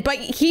Preston, but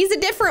he's a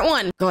different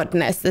one.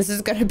 Goodness, this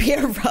is gonna be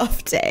a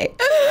rough day.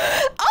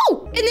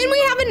 Oh, and then we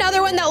have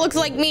another one that looks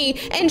like me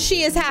and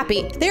she is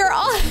happy. They're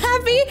all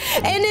happy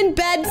and in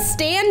bed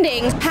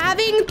standing.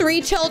 Having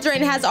 3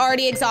 children has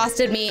already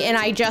exhausted me and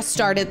I just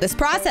started this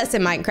process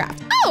in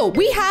Minecraft. Oh,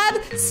 we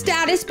have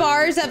status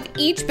bars of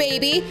each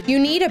baby. You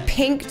need a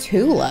pink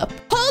tulip.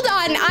 Hold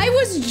on, I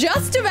was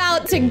just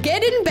about to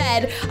get in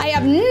bed. I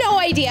have no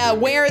idea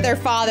where their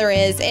father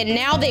is and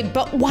now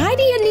why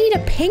do you need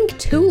a pink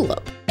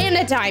tulip? And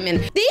a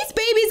diamond. These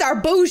babies are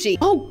bougie.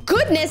 Oh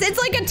goodness, it's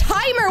like a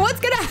timer. What's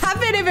gonna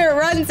happen if it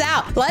runs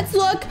out? Let's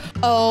look.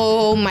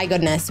 Oh my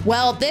goodness.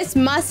 Well, this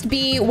must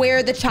be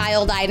where the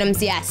child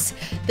items, yes.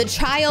 The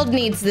child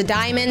needs the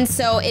diamond,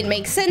 so it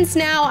makes sense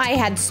now. I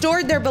had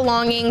stored their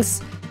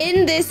belongings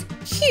in this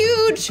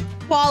huge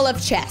wall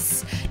of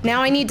chests.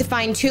 Now I need to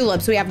find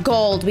tulips. We have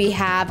gold, we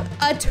have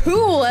a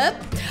tulip,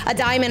 a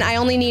diamond. I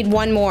only need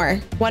one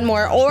more,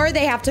 or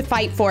they have to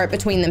fight for it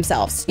between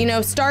themselves. You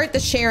know, start the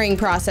sharing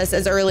process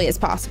as early as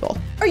possible.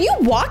 Are you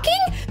walking?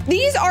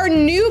 These are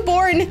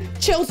newborn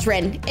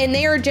children and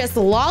they are just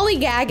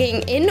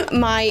lollygagging in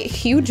my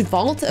huge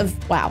vault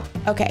of, wow.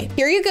 Okay,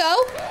 here you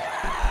go.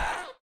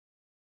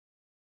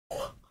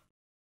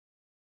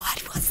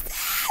 What was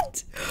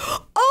that?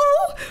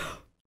 Oh,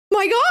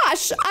 my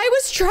gosh, I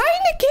was trying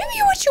to give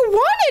you what you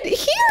wanted.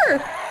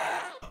 Here.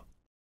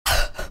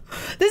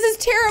 This is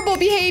terrible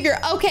behavior.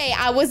 Okay,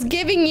 I was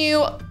giving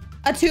you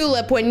a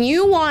tulip when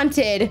you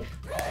wanted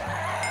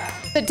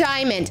the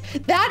diamond.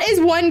 That is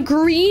one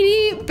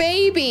greedy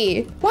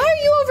baby. Why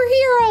are you over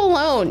here all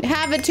alone?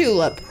 Have a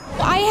tulip.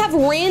 I have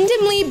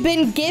randomly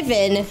been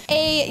given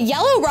a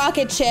yellow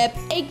rocket chip,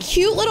 a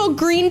cute little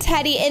green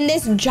teddy, and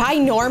this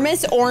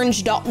ginormous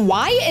orange doll.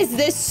 Why is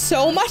this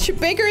so much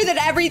bigger than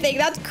everything?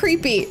 That's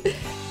creepy.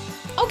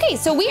 Okay,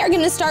 so we are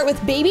gonna start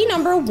with baby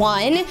number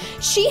 1.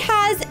 She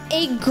has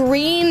a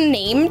green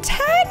name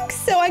tag,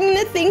 so I'm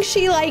gonna think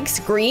she likes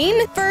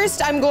green.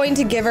 First, I'm going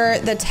to give her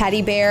the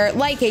teddy bear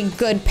like a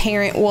good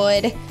parent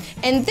would.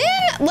 And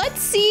then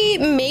let's see,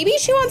 maybe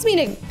she wants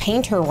me to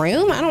paint her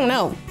room. I don't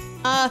know.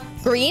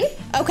 Green?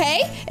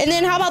 Okay. And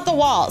then how about the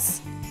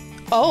walls?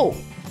 Oh,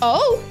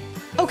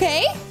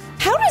 okay.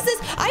 How does this,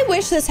 I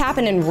wish this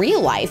happened in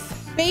real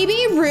life.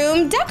 Baby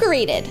room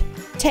decorated.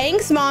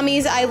 Thanks,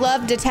 mommies. I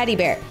loved a teddy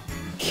bear.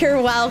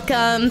 You're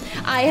welcome.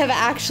 I have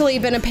actually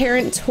been a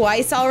parent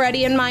twice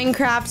already in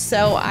Minecraft,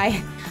 so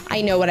I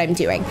know what I'm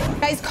doing.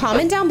 Guys,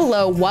 comment down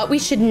below what we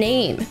should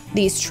name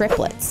these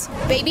triplets.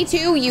 Baby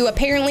 2, you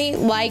apparently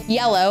like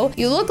yellow.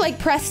 You look like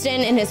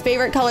Preston and his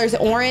favorite color is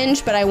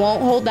orange, but I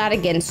won't hold that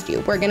against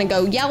you. We're gonna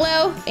go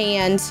yellow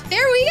and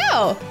there we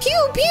go.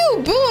 Pew,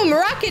 pew, boom,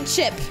 rocket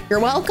ship. You're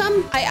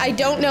welcome. I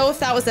don't know if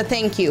that was a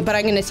thank you, but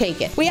I'm gonna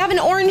take it. We have an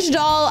orange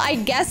doll. I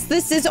guess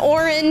this is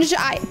orange.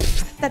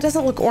 That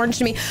doesn't look orange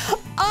to me.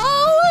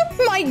 Oh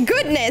my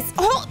goodness.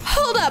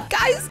 Hold up,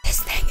 guys. This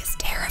thing is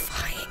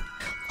terrifying.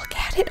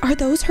 Are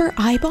those her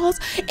eyeballs?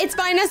 It's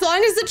fine as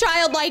long as the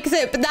child likes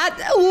it, but that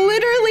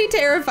literally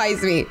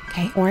terrifies me.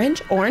 Okay,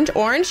 orange, orange,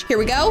 orange. Here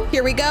we go,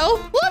 here we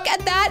go. Look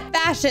at that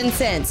fashion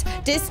sense.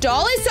 This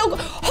doll is so,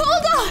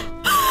 hold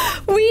on.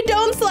 We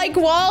don't like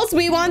walls,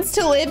 we wants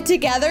to live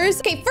together.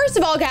 Okay, first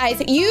of all,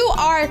 guys, you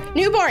are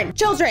newborn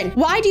children.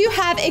 Why do you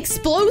have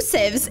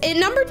explosives? And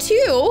number 2,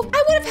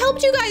 I would have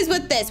helped you guys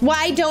with this.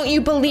 Why don't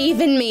you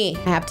believe in me?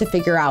 I have to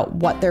figure out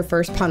what their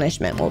first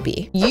punishment will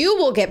be. You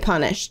will get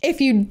punished if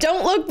you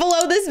don't look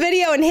below this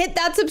video and hit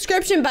that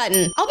subscription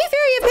button. I'll be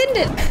very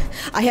offended.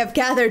 I have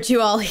gathered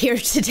you all here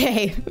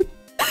today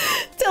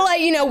to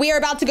let you know we are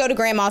about to go to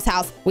Grandma's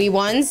house. We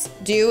ones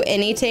do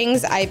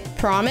anythings, I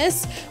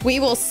promise. We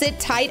will sit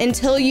tight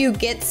until you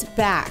gets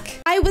back.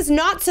 I was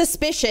not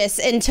suspicious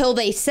until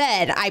they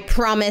said, I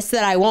promise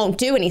that I won't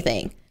do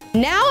anything.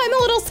 Now I'm a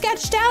little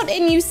sketched out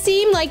and you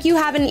seem like you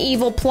have an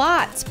evil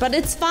plot, but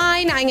it's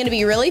fine. I'm gonna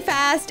be really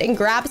fast and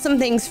grab some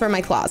things from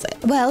my closet.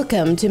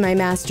 Welcome to my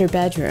master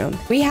bedroom.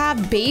 We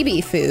have baby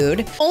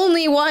food.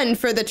 Only one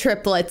for the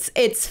triplets,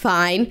 it's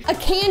fine. A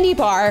candy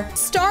bar,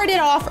 start it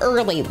off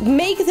early.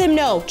 Make them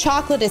know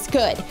chocolate is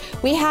good.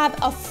 We have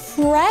a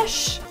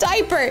fresh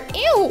diaper.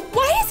 Ew,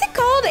 why is it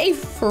called a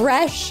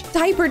fresh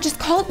diaper? Just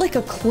call it like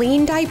a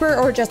clean diaper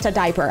or just a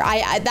diaper.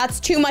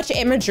 That's too much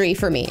imagery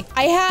for me.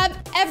 I have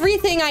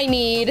everything I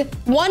need.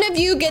 One of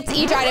you gets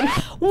each item.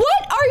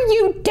 What are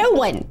you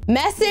doing?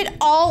 Mess it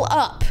all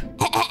up.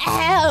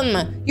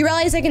 You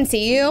realize I can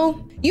see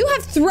you? You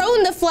have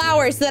thrown the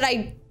flowers that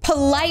I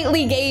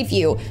politely gave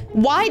you.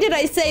 Why did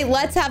I say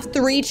let's have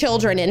 3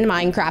 children in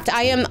Minecraft?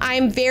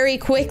 I'm very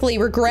quickly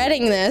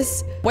regretting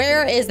this.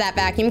 Where is that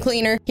vacuum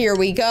cleaner? Here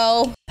we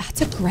go.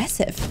 That's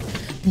aggressive.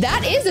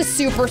 That is a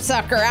super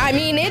sucker. I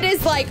mean, it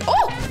is like,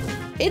 oh,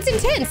 it's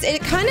intense.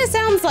 It kind of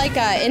sounds like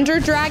a Ender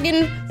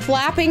Dragon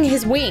flapping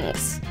his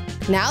wings.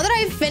 Now that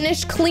I've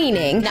finished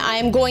cleaning,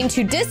 I'm going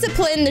to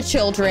discipline the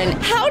children.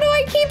 How do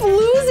I keep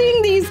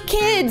losing these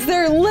kids?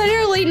 They're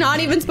literally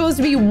not even supposed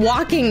to be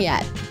walking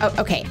yet. Oh,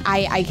 okay,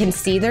 I can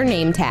see their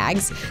name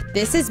tags.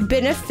 This is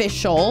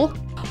beneficial.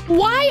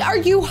 Why are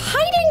you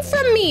hiding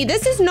from me?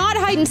 This is not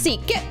hide and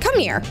seek. Come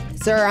here.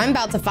 Sir, I'm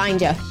about to find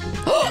you.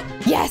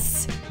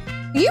 Yes.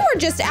 You were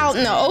just out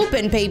in the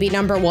open, baby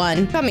number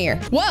 1. Come here.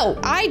 Whoa,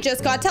 I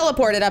just got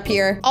teleported up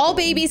here. All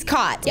babies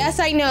caught. Yes,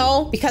 I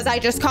know, because I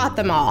just caught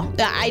them all.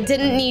 I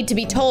didn't need to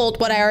be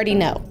told what I already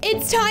know.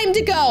 It's time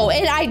to go,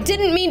 and I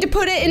didn't mean to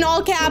put it in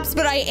all caps,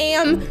 but I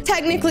am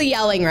technically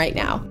yelling right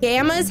now.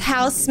 Gamma's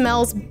house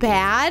smells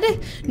bad.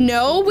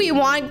 No, we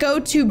want go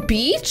to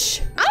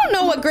beach. I don't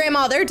know what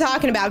grandma they're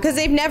talking about because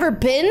they've never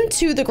been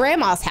to the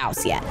grandma's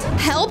house yet.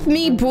 Help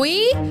me, boy.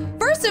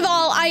 First of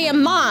all, I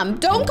am mom.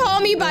 Don't call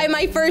me by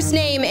my first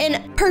name.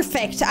 And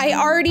perfect. I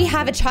already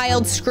have a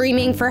child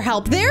screaming for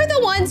help. They're the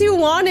ones who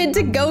wanted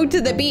to go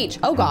to the beach.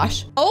 Oh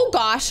gosh. Oh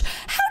gosh.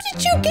 How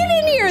did you get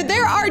in here?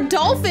 There are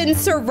dolphins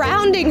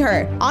surrounding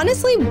her.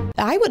 Honestly,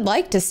 I would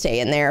like to stay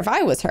in there if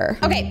I was her.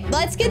 Okay,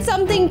 let's get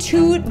something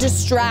to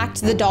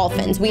distract the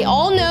dolphins. We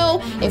all know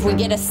if we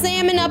get a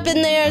salmon up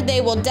in there,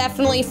 they will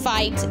definitely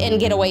fight and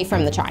get away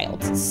from the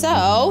child.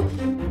 So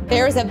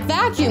there's a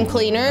vacuum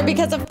cleaner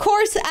because of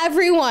course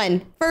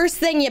everyone, first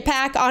thing you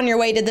pack on your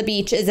way to the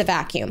beach is a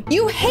vacuum.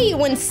 You hate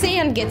when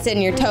sand gets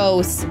in your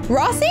toes.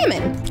 Raw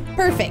salmon.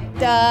 Perfect.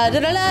 Da, da,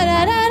 da,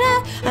 da, da,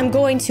 da. I'm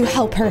going to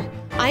help her.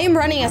 I am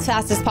running as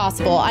fast as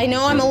possible. I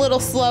know I'm a little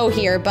slow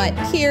here, but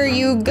here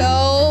you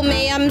go,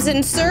 ma'ams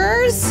and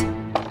sirs.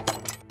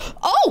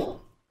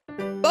 Oh,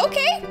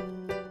 okay.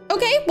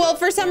 Okay, well,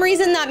 for some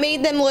reason that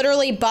made them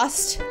literally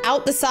bust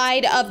out the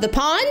side of the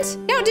pond.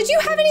 Now, did you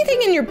have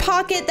anything in your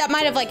pocket that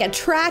might have like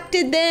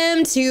attracted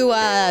them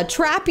to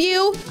trap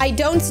you? I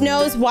don't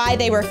know why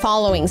they were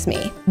following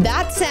me.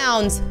 That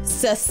sounds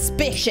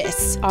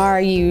suspicious.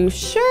 Are you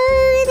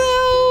sure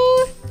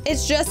though?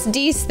 It's just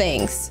these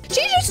things.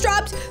 She just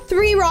dropped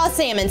 3 raw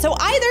salmon, so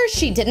either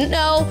she didn't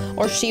know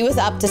or she was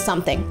up to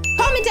something.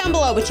 Comment down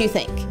below what you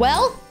think.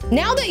 Well,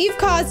 now that you've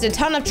caused a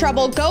ton of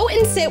trouble, go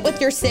and sit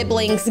with your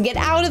siblings, get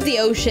out of the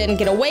ocean,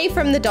 get away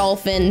from the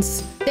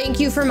dolphins. Thank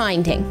you for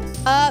minding.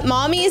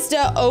 Mommies,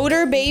 the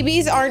older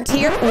babies aren't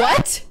here.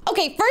 What?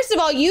 Okay, first of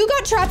all, you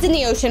got trapped in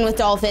the ocean with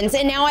dolphins,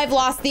 and now I've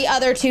lost the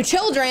other 2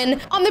 children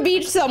on the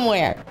beach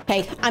somewhere.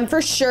 Okay, I'm for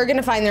sure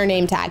gonna find their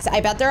name tags. I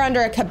bet they're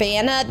under a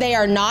cabana. They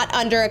are not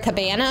under a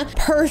cabana.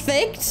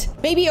 Perfect.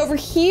 Maybe over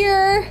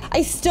here.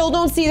 I still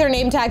don't see their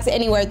name tags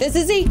anywhere. This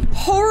is a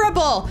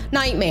horrible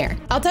nightmare.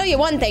 I'll tell you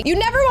one thing. You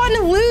never want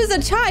to lose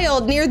a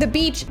child near the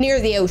beach,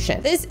 near the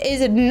ocean. This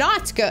is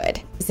not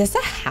good. Is this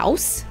a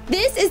house?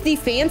 This is the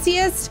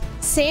fanciest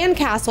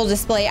sandcastle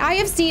display I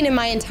have seen in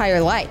my entire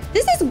life.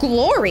 This is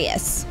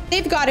glorious.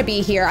 They've got to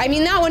be here. I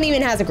mean, that one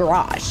even has a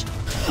garage.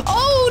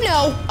 Oh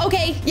no.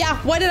 Okay, yeah,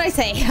 what did I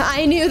say?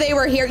 I knew they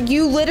were here.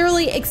 You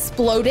literally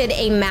exploded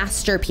a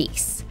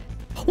masterpiece.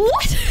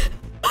 What?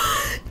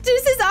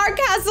 This is our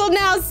castle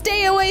now.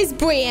 Stay away,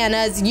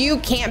 Brianna's. You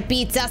can't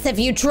beat us if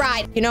you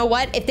tried. You know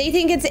what? If they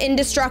think it's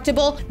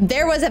indestructible,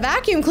 there was a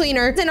vacuum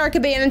cleaner in our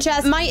cabana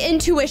chest. My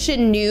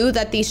intuition knew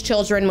that these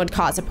children would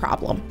cause a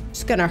problem.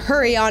 Just gonna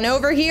hurry on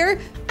over here.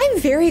 I'm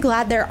very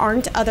glad there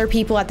aren't other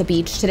people at the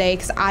beach today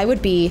because I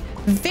would be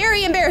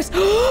very embarrassed.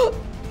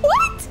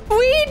 What?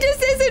 Wait,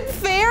 this isn't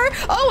fair.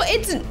 Oh,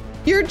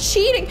 you're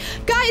cheating.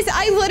 Guys,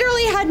 I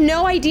literally had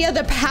no idea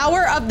the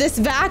power of this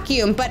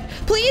vacuum, but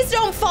please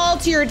don't fall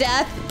to your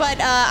death. But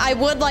I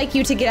would like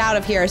you to get out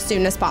of here as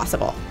soon as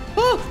possible.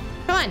 Oh,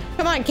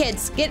 come on,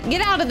 kids.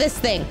 Get out of this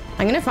thing.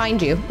 I'm gonna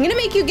find you. I'm gonna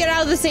make you get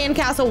out of the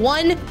sandcastle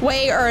one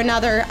way or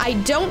another. I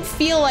don't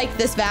feel like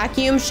this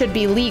vacuum should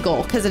be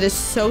legal because it is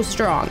so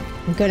strong.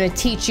 I'm gonna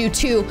teach you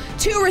to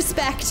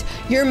respect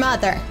your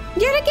mother.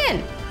 Yet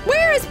again,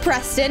 where is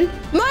Preston?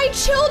 My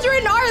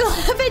children are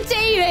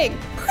levitating.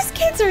 Whose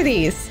kids are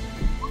these?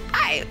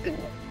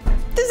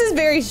 This is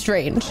very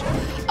strange.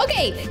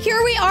 Okay,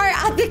 here we are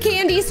at the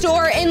candy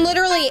store, and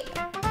literally,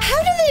 how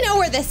do they know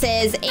where this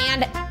is?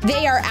 And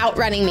they are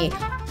outrunning me.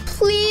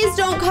 Please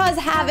don't cause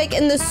havoc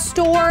in the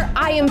store.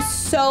 I am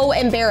so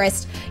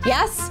embarrassed.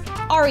 Yes,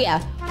 Aria,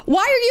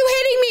 why are you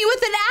hitting me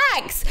with an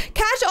axe?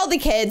 Catch all the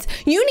kids.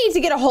 You need to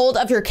get a hold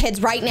of your kids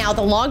right now.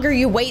 The longer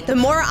you wait, the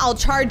more I'll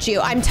charge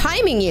you. I'm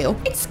timing you.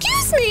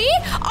 Excuse me,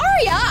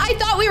 Aria, I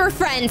thought we were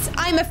friends.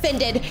 I'm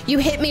offended. You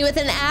hit me with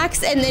an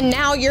axe and then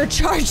now you're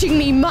charging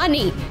me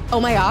money.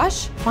 Oh my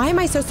gosh, why am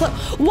I so slow?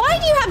 Why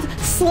do you have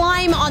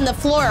slime on the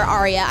floor,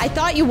 Aria? I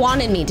thought you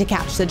wanted me to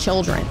catch the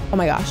children. Oh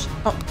my gosh.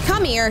 Oh,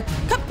 come here.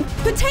 Come,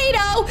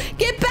 Potato,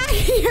 get back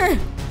here.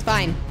 It's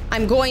fine.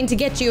 I'm going to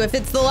get you if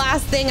it's the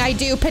last thing I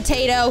do,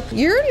 Potato.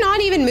 You're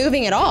not even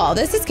moving at all.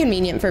 This is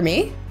convenient for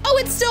me. Oh,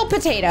 it's still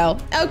Potato.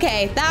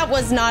 Okay, that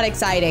was not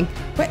exciting.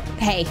 But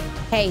hey,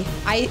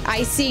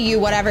 I see you,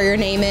 whatever your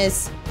name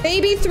is.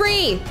 Baby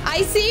 3,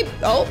 I see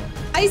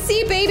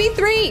Baby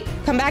 3.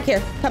 Come back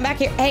here,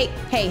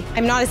 Hey,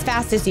 I'm not as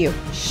fast as you.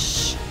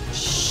 Shh,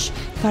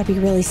 gotta be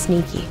really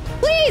sneaky.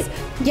 Please,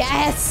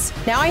 yes.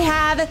 Now I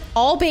have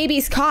all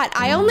babies caught.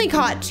 I only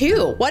caught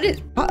 2. What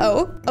is,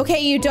 uh-oh. Okay,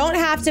 you don't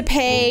have to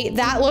pay.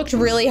 That looked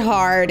really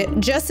hard.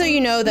 Just so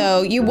you know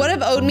though, you would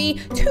have owed me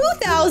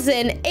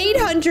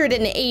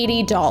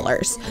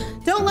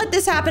 $2,880. Don't let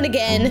this happen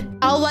again.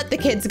 I'll let the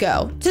kids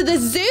go. To the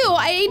zoo,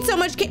 I ate so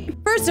much cake.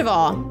 First of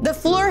all, the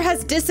floor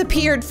has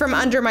disappeared from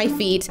under my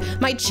feet.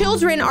 My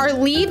children are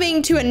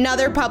leaving to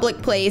another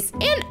public place.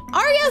 And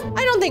Aria,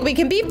 I don't think we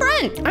can be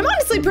friends. I'm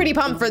honestly pretty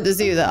pumped for the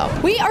zoo though.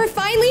 We are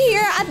finally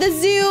here at the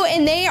zoo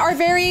and they are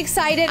very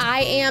excited.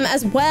 I am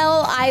as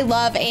well. I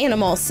love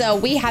animals. So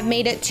we have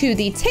made it to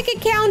the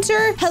ticket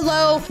counter.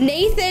 Hello,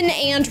 Nathan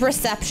and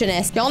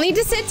receptionist. Y'all need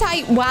to sit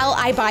tight while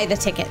I buy the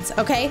tickets,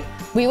 okay?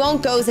 We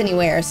won't go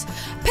anywheres.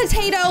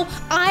 Potato,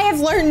 I have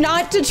learned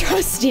not to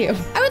trust you.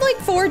 I would like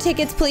 4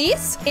 tickets,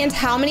 please. And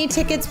how many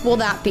tickets will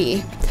that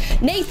be?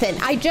 Nathan,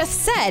 I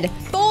just said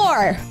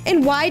 4.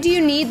 And why do you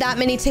need that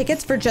many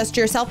tickets for just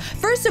yourself?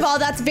 First of all,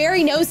 that's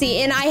very nosy,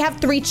 and I have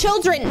 3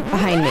 children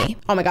behind me.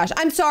 Oh my gosh,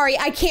 I'm sorry,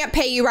 I can't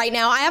pay you right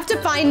now. I have to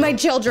find my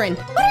children.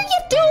 What are you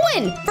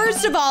doing?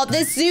 First of all,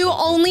 this zoo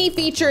only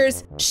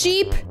features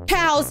sheep,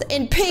 cows,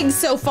 and pigs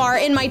so far,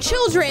 and my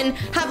children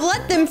have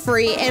let them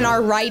free and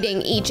are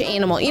riding each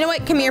animal. You know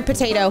what? Come here,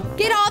 Potato.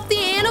 Get off the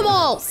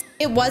animals.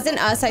 It wasn't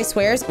us, I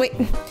swear. Wait,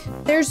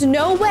 there's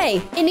no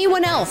way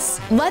anyone else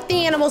let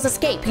the animals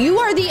escape. You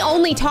are the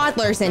only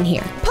toddlers in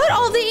here. Put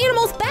all the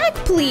animals back,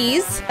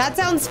 please. That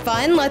sounds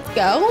fun. Let's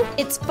go.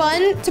 It's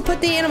fun to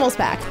put the animals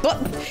back. But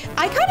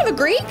I kind of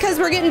agree because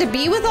we're getting to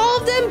be with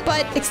all of them,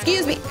 but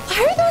excuse me,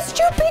 why are those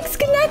 2 pigs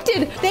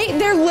connected?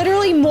 They're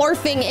literally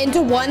morphing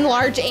into one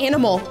large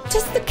animal.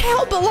 Does the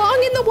cow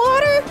belong in the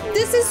water?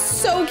 This is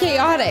so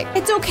chaotic.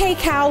 It's okay,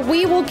 cow.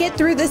 We will get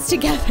through this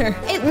together.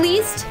 At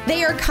least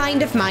they are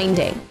kind of minding.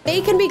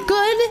 They can be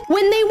good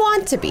when they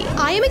want to be.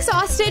 I am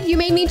exhausted. You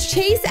made me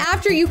chase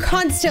after you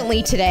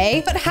constantly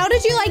today. But how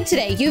did you like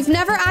today? You've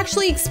never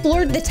actually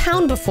explored the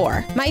town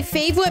before. My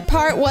favorite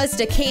part was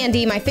the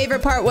candy. My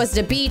favorite part was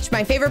the beach.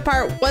 My favorite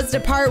part was the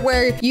part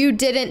where you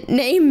didn't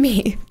name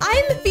me.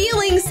 I'm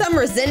feeling some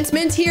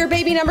resentment here,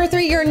 baby number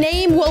 3. Your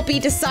name will be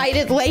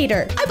decided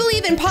later. I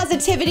believe in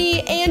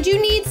positivity and you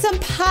need some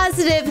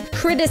positive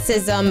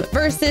criticism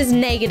versus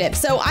negative.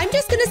 So I'm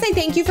just gonna say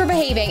thank you for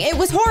behaving. It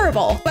was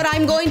horrible, but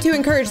I'm going to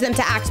encourage them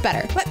to act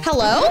better. What?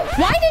 Hello?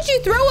 Why did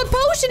you throw a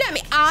potion at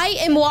me? I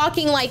am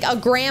walking like a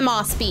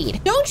grandma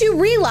speed. Don't you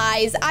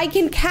realize I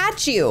can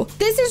catch you?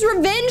 This is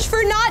revenge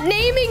for not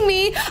naming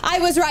me. I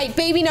was right.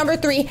 Baby number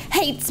 3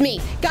 hates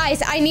me.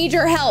 Guys, I need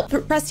your help.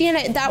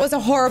 Preston, that was a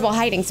horrible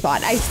hiding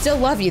spot. I still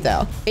love you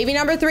though. Baby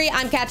number 3,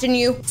 I'm catching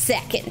you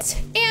second.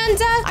 And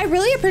I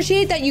really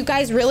appreciate that you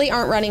guys really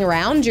aren't running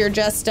around. You're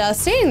just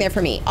standing there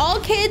for me. All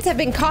kids have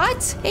been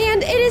caught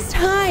and it is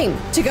time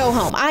to go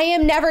home. I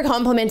am never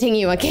complimenting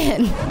you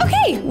again.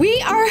 Okay,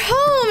 we are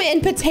home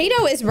and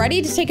Potato is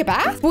ready to take a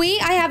bath.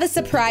 I have a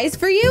surprise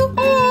for you.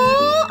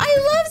 Oh,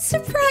 I love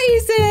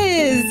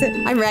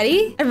surprises. I'm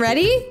ready. I'm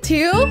ready.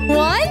 2, 1.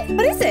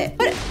 What is it?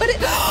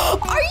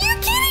 Are you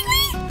kidding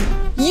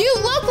me? You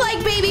look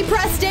like baby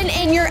Preston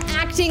and you're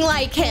acting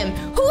like him.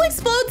 Who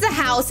explodes a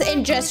house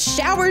and just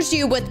showers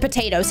you with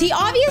potatoes? He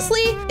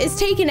obviously is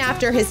taken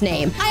after his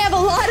name. I have a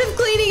lot of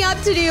cleaning up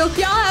to do.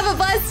 Y'all have a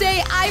blessed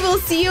day. I will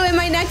see you in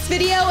my next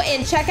video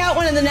and check out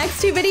one of the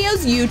next 2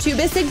 videos YouTube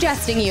is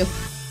suggesting you.